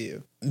mean to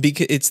you?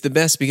 Because it's the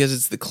best because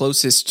it's the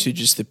closest to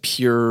just the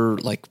pure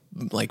like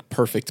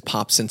perfect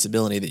pop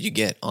sensibility that you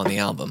get on the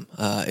album.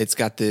 It's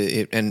got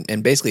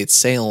and basically it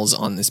sails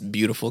on this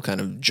beautiful kind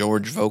of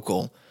George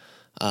vocal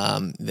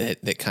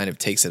that kind of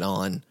takes it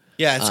on.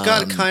 Yeah, it's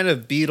got kind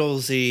of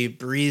Beatlesy,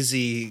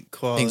 breezy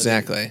quality.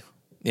 Exactly.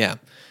 Yeah.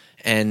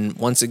 And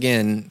once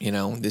again,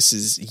 this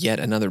is yet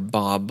another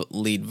Bob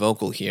lead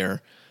vocal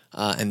here.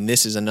 And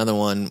this is another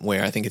one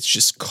where I think it's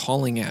just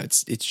calling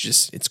out.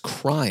 It's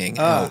crying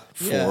out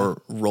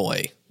for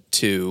Roy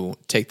to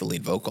take the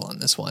lead vocal on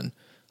this one,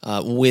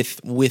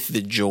 with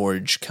the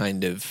George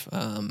kind of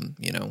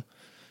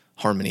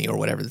harmony or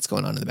whatever that's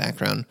going on in the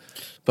background.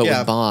 But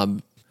with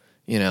Bob,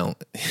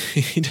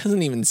 he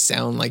doesn't even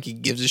sound like he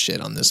gives a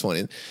shit on this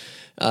one.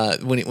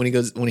 When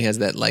he has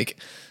that like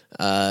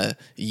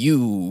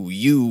you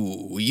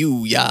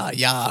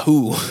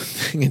yahoo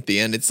thing at the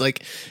end, it's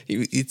like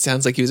it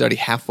sounds like he was already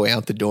halfway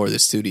out the door of the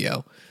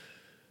studio.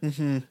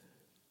 Mm-hmm.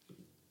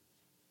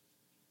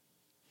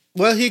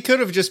 Well, he could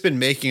have just been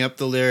making up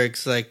the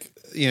lyrics, like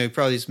he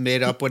probably just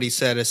made up what he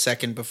said a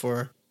second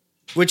before,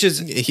 which is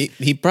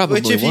he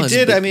probably which if was, he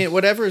did, I mean,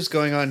 whatever is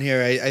going on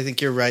here, I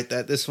think you're right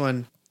that this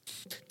one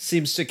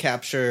seems to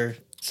capture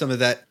some of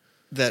that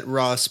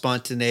raw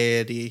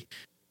spontaneity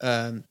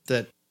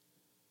that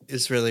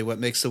is really what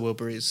makes the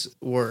Wilburys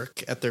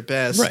work at their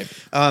best. Right.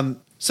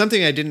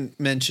 Something I didn't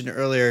mention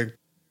earlier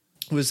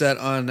was that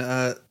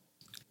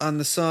on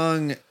the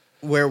song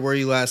 "Where Were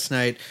You Last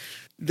Night,"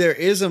 there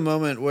is a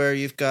moment where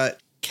you've got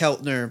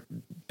Keltner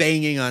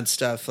banging on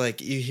stuff.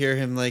 Like you hear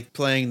him like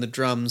playing the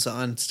drums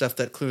on stuff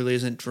that clearly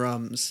isn't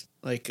drums,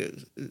 like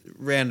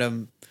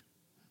random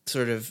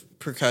sort of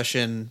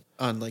percussion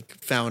on like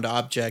found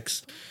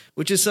objects,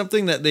 which is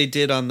something that they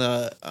did on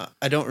the,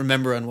 I don't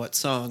remember on what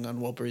song on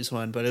Wilburys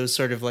One, but it was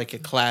sort of like a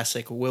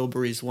classic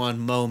Wilburys One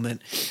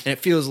moment. And it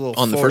feels a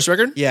little on the first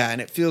record. Yeah.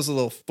 And it feels a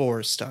little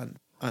forced on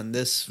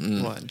this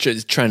one.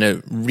 Just trying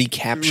to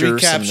recapture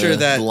some of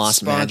that the lost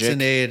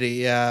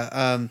spontaneity. magic.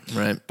 Yeah.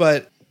 Right.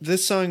 But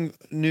this song,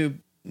 New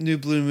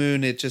Blue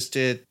Moon,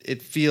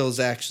 it feels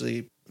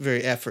actually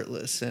very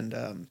effortless.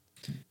 And,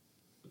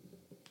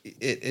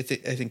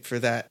 I think for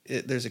that,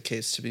 there's a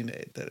case to be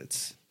made that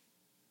it's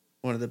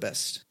one of the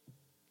best.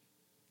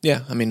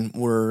 Yeah, I mean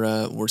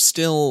we're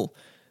still.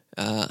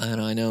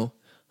 I know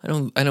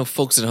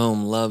folks at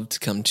home love to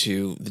come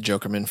to the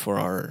Jokerman for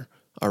our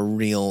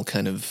real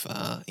kind of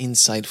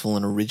insightful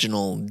and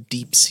original,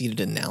 deep-seated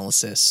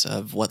analysis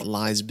of what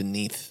lies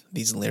beneath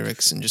these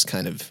lyrics, and just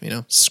kind of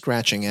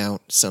scratching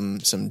out some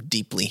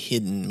deeply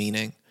hidden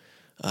meaning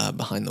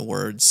behind the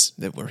words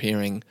that we're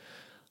hearing.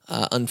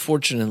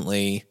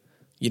 Unfortunately,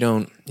 you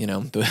don't.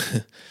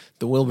 The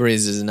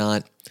Wilburys is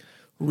not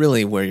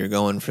really where you're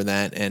going for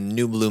that, and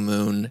New Blue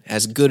Moon,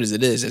 as good as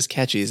it is, as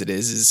catchy as it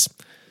is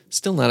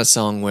still not a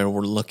song where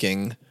we're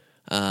looking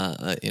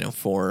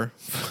for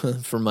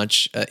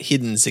much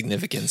hidden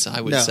significance, I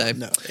would say.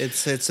 No,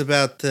 it's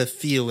about the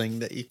feeling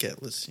that you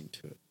get listening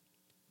to it.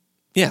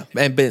 Yeah,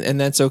 and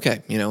that's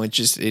okay.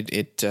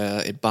 It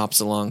bops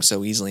along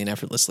so easily and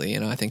effortlessly.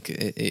 I think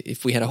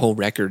if we had a whole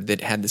record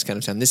that had this kind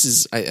of sound, this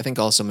is, I think,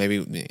 also maybe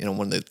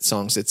one of the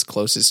songs that's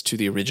closest to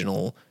the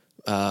original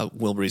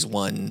Wilburys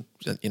One,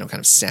 kind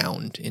of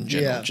sound in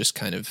general. Yeah. Just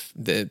kind of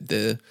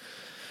the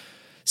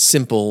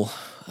simple,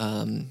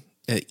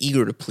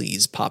 eager to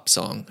please pop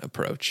song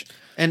approach.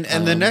 And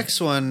the next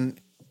one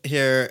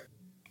here,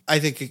 I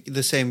think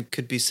the same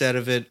could be said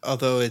of it,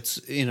 although it's,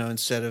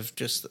 instead of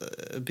just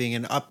being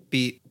an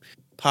upbeat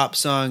pop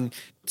song.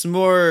 It's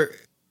more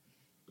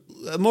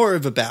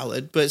of a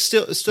ballad, but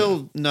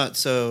still not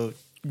so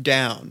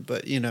down.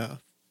 But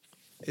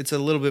it's a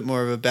little bit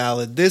more of a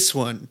ballad. This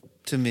one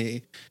to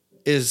me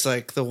is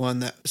like the one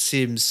that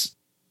seems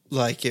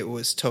like it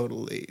was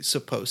totally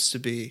supposed to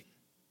be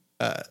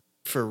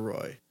for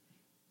Roy.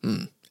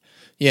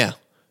 Yeah.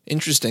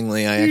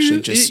 Interestingly, I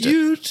actually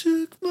you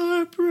took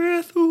my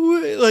breath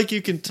away. Like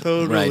you can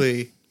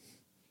totally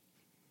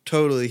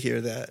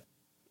hear that.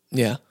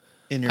 Yeah.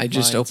 In your I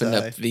just mind's opened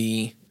eye. up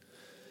the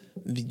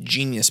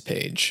Genius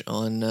page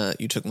on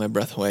You Took My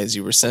Breath Away as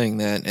you were saying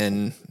that,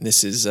 and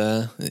this is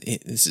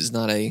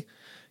not a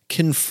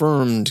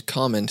confirmed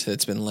comment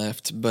that's been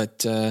left,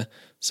 but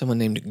someone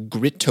named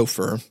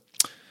Grittofer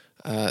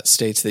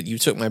states that You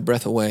Took My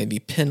Breath Away, the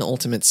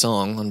penultimate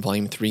song on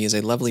Volume 3, is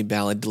a lovely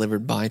ballad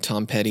delivered by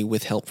Tom Petty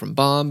with help from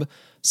Bob.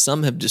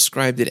 Some have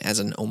described it as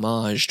an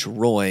homage to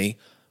Roy.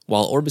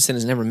 While Orbison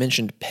has never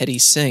mentioned, Petty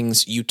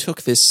sings, "You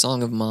took this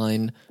song of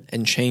mine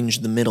and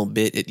changed the middle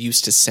bit. It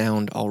used to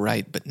sound all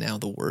right, but now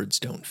the words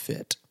don't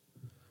fit."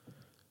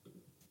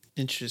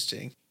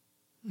 Interesting.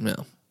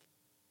 No.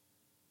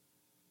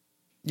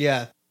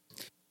 Yeah.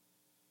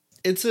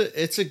 It's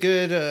a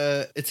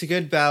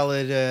good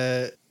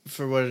ballad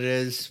for what it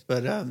is,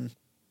 but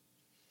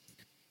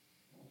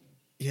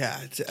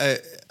yeah,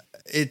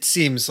 it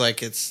seems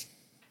like it's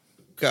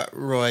got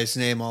Roy's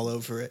name all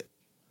over it.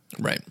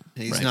 Right.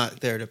 He's right.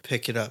 not there to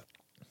pick it up.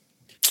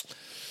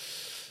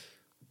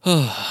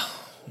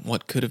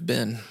 What could have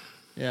been?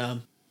 Yeah.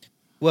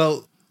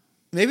 Well,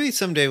 maybe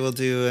someday we'll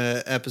do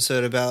an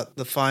episode about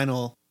the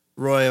final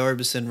Roy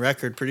Orbison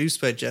record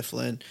produced by Jeff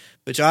Lynne,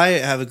 which I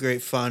have a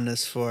great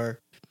fondness for,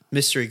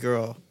 Mystery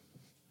Girl.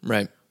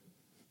 Right.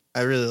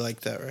 I really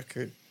like that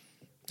record.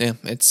 Yeah,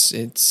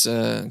 it's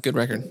a good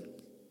record.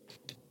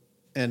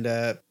 And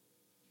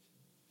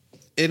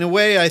in a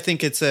way, I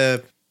think it's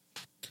a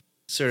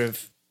sort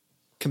of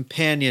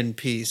companion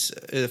piece,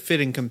 a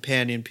fitting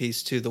companion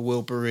piece to the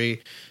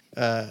Wilbury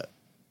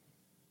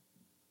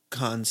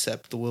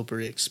concept, the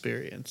Wilbury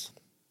experience.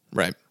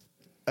 Right.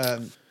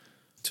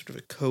 Sort of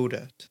a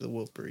coda to the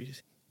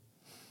Wilburys.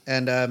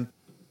 And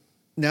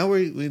now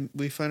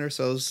we find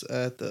ourselves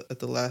at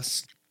the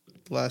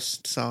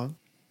last song.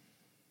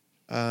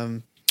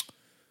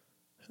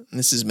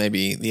 This is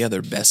maybe the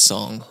other best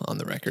song on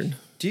the record.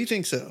 Do you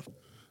think so?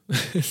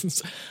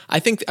 I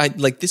think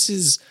this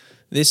is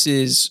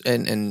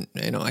and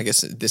I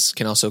guess this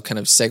can also kind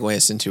of segue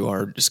us into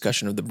our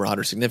discussion of the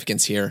broader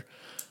significance here.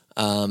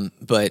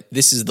 But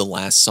this is the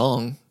last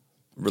song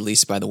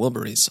released by the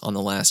Wilburys on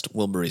the last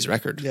Wilburys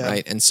record,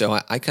 right? And so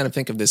I kind of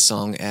think of this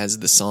song as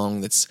the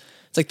song it's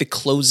like the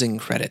closing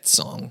credits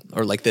song,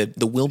 or like the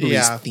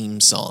Wilburys theme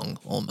song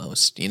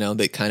almost.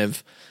 That kind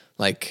of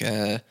like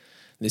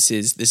this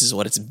is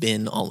what it's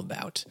been all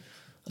about.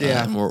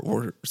 Yeah,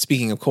 we're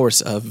speaking, of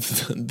course,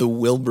 of the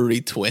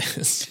Wilbury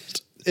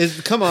twist.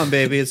 Come on,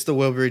 baby, it's the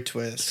Wilbury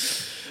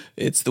twist.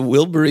 It's the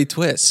Wilbury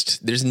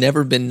twist. There's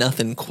never been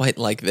nothing quite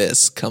like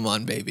this. Come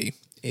on, baby.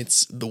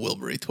 It's the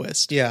Wilbury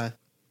twist. Yeah.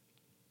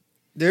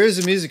 There is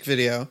a music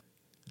video.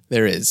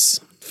 There is.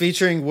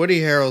 Featuring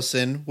Woody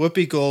Harrelson,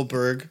 Whoopi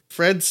Goldberg,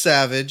 Fred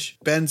Savage,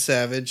 Ben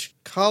Savage,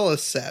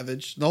 Collis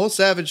Savage, the whole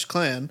Savage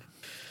clan,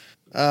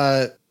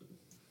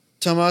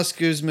 Tomas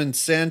Guzman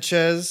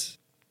Sanchez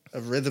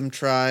of Rhythm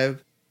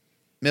Tribe,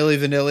 Milli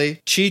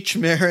Vanilli, Cheech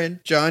Marin,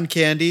 John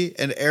Candy,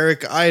 and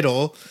Eric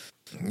Idle.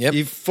 Yep.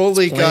 You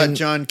fully got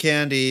John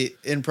Candy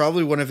in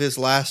probably one of his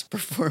last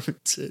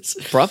performances.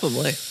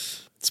 Probably.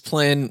 It's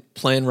playing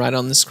right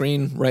on the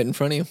screen right in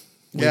front of you.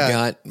 We've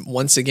got,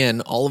 once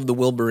again, all of the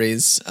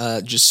Wilburys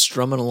just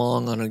strumming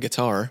along on a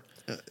guitar.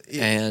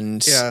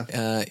 And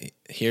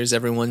here's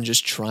everyone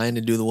just trying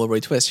to do the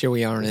Wilbury twist. Here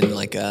we are in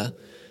like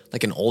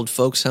an old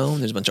folks home.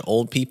 There's a bunch of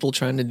old people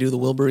trying to do the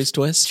Wilburys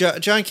twist.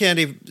 John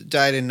Candy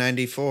died in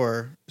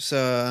 94.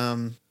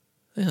 So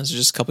it was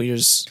just a couple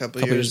years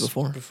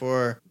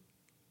before.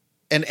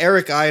 And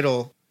Eric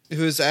Idle,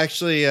 who is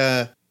actually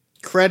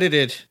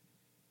credited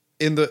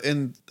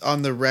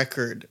on the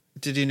record.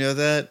 Did you know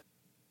that?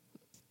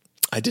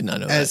 I did not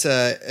know as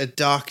that. a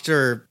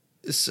doctor,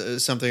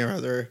 something or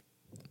other.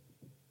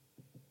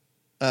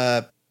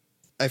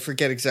 I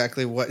forget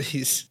exactly what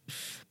his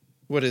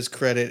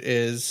credit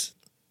is.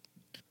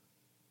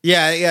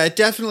 Yeah, it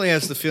definitely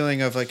has the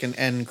feeling of like an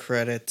end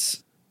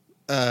credits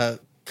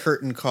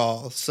curtain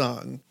call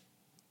song.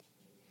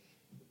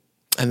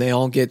 And they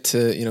all get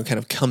to, kind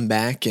of come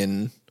back,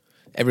 and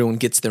everyone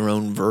gets their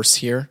own verse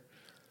here.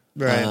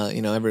 Right.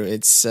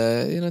 It's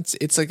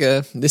like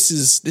this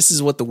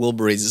is what the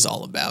Wilburys is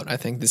all about. I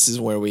think this is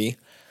where we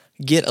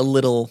get a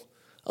little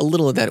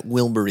of that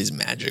Wilburys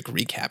magic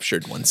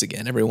recaptured once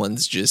again.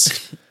 Everyone's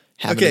just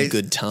having a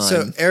good time.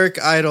 So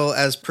Eric Idle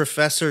as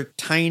Professor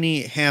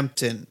Tiny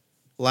Hampton.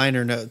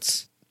 Liner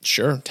notes.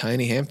 Sure,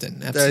 Tiny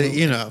Hampton.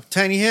 Absolutely.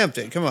 Tiny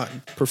Hampton. Come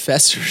on,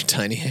 Professor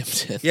Tiny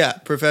Hampton. Yeah,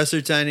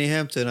 Professor Tiny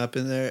Hampton up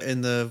in there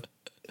in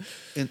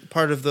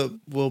part of the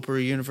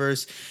Wilbury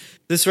universe.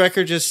 This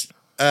record just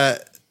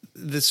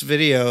this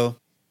video,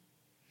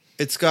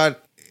 it's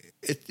got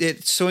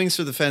it swings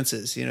for the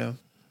fences, you know.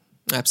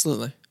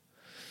 Absolutely.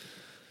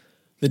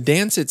 The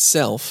dance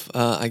itself,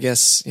 I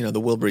guess, you know,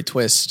 the Wilbury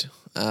twist.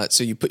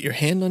 So you put your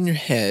hand on your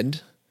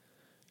head,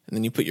 and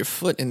then you put your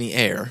foot in the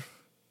air,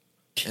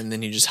 and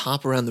then you just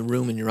hop around the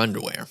room in your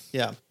underwear.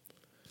 Yeah.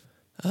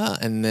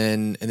 And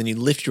then you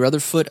lift your other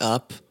foot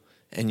up,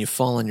 and you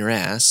fall on your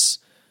ass.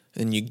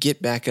 Then you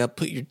get back up,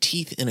 put your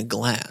teeth in a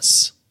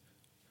glass.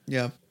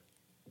 Yeah.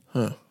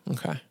 Huh.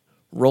 Okay.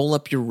 Roll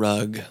up your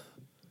rug,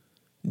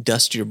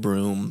 dust your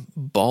broom,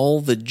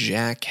 ball the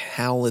jack,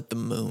 howl at the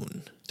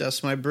moon.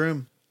 Dust my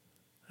broom.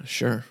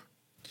 Sure.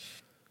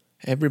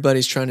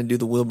 Everybody's trying to do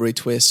the Wilbury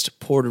twist.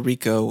 Puerto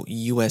Rico,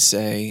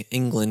 USA,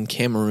 England,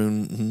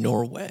 Cameroon,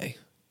 Norway.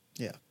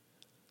 Yeah.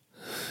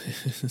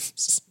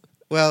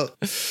 Well,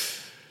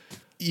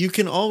 you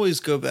can always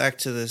go back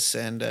to this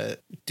and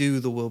do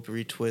the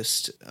Wilbury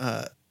twist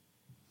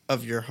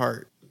of your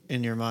heart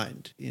in your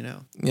mind, you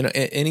know. You know,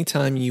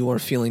 anytime you are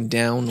feeling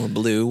down or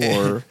blue,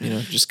 or you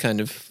know, just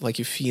kind of like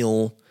you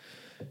feel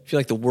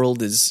like the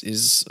world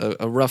is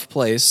a rough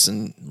place,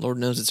 and Lord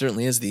knows it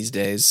certainly is these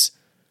days.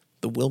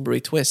 The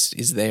Wilbury twist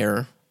is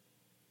there.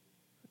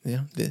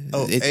 Yeah.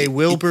 A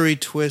Wilbury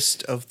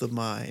twist of the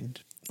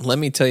mind. Let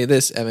me tell you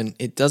this, Evan.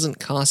 It doesn't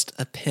cost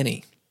a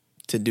penny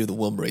to do the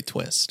Wilbury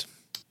twist.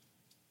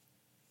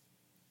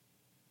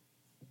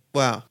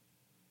 Wow.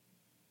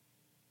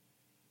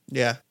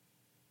 Yeah.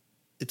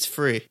 It's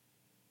free.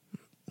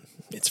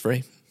 It's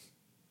free.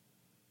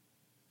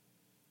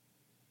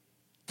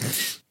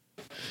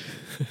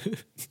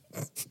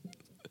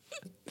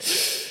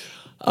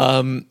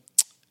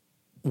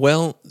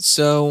 Well,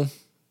 so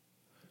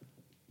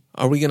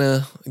are we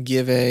gonna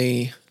give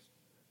a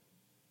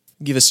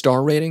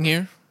star rating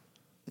here?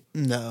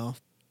 No.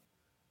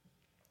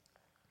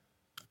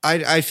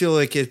 I feel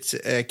like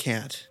I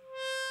can't.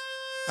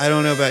 I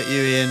don't know about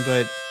you, Ian,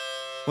 but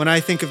when I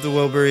think of the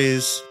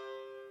Wilburys,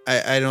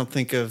 I don't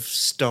think of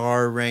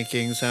star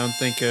rankings. I don't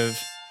think of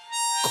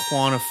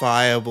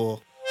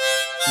quantifiable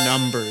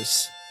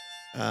numbers.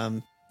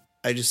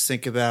 I just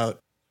think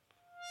about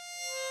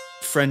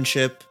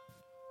friendship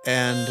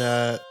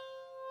and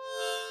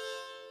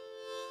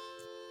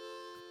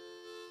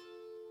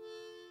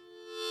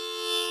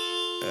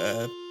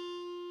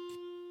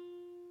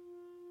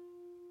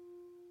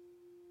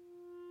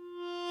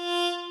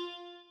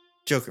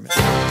Joker Man.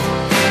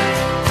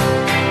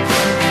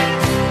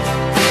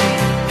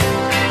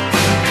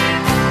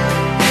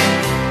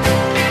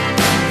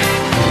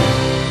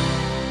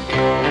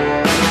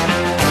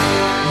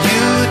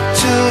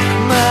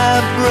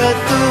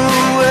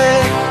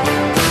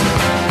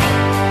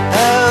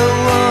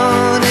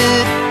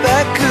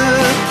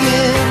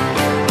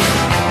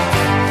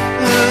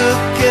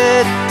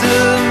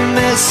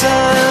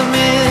 I'm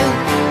in.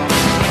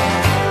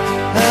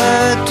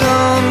 I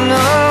don't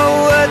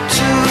know what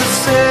to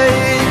say.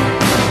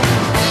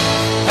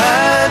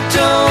 I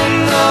don't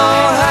know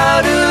how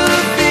to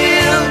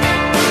feel.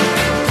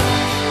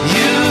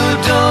 You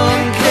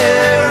don't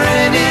care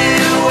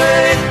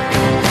anyway.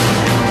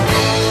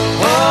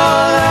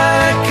 All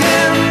I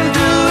can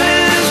do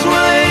is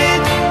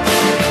wait.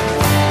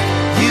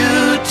 You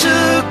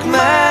took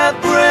my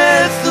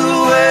breath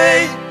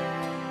away.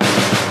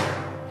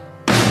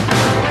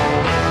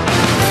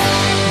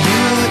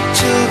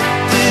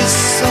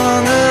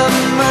 Song of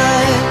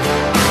mine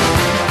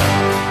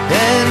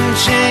and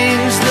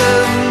change the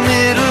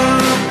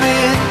middle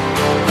bit.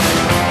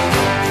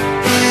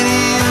 It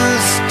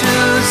used to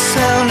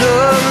sound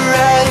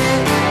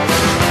alright,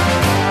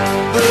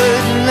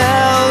 but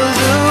now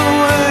the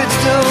words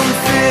don't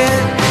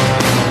fit.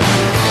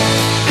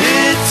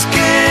 It's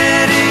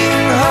getting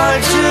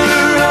hard to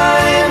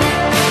rhyme,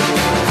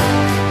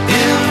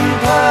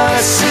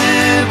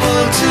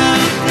 impossible to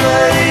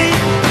play.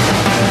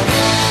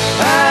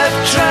 I've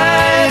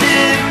tried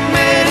it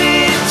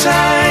many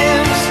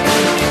times.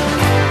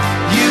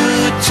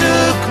 You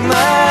took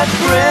my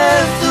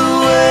breath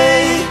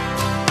away.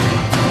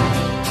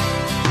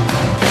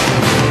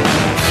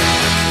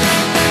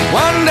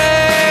 One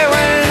day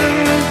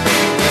when the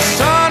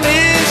sun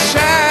is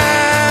shining,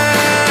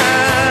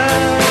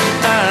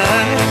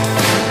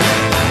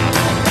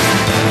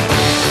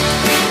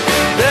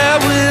 there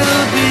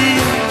will be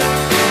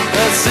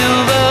a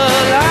silver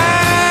lining.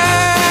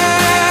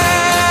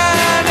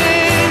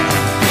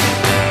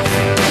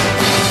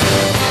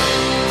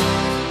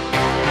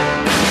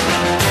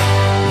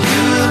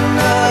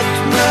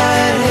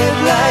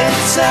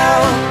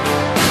 Out,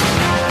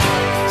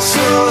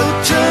 so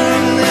turn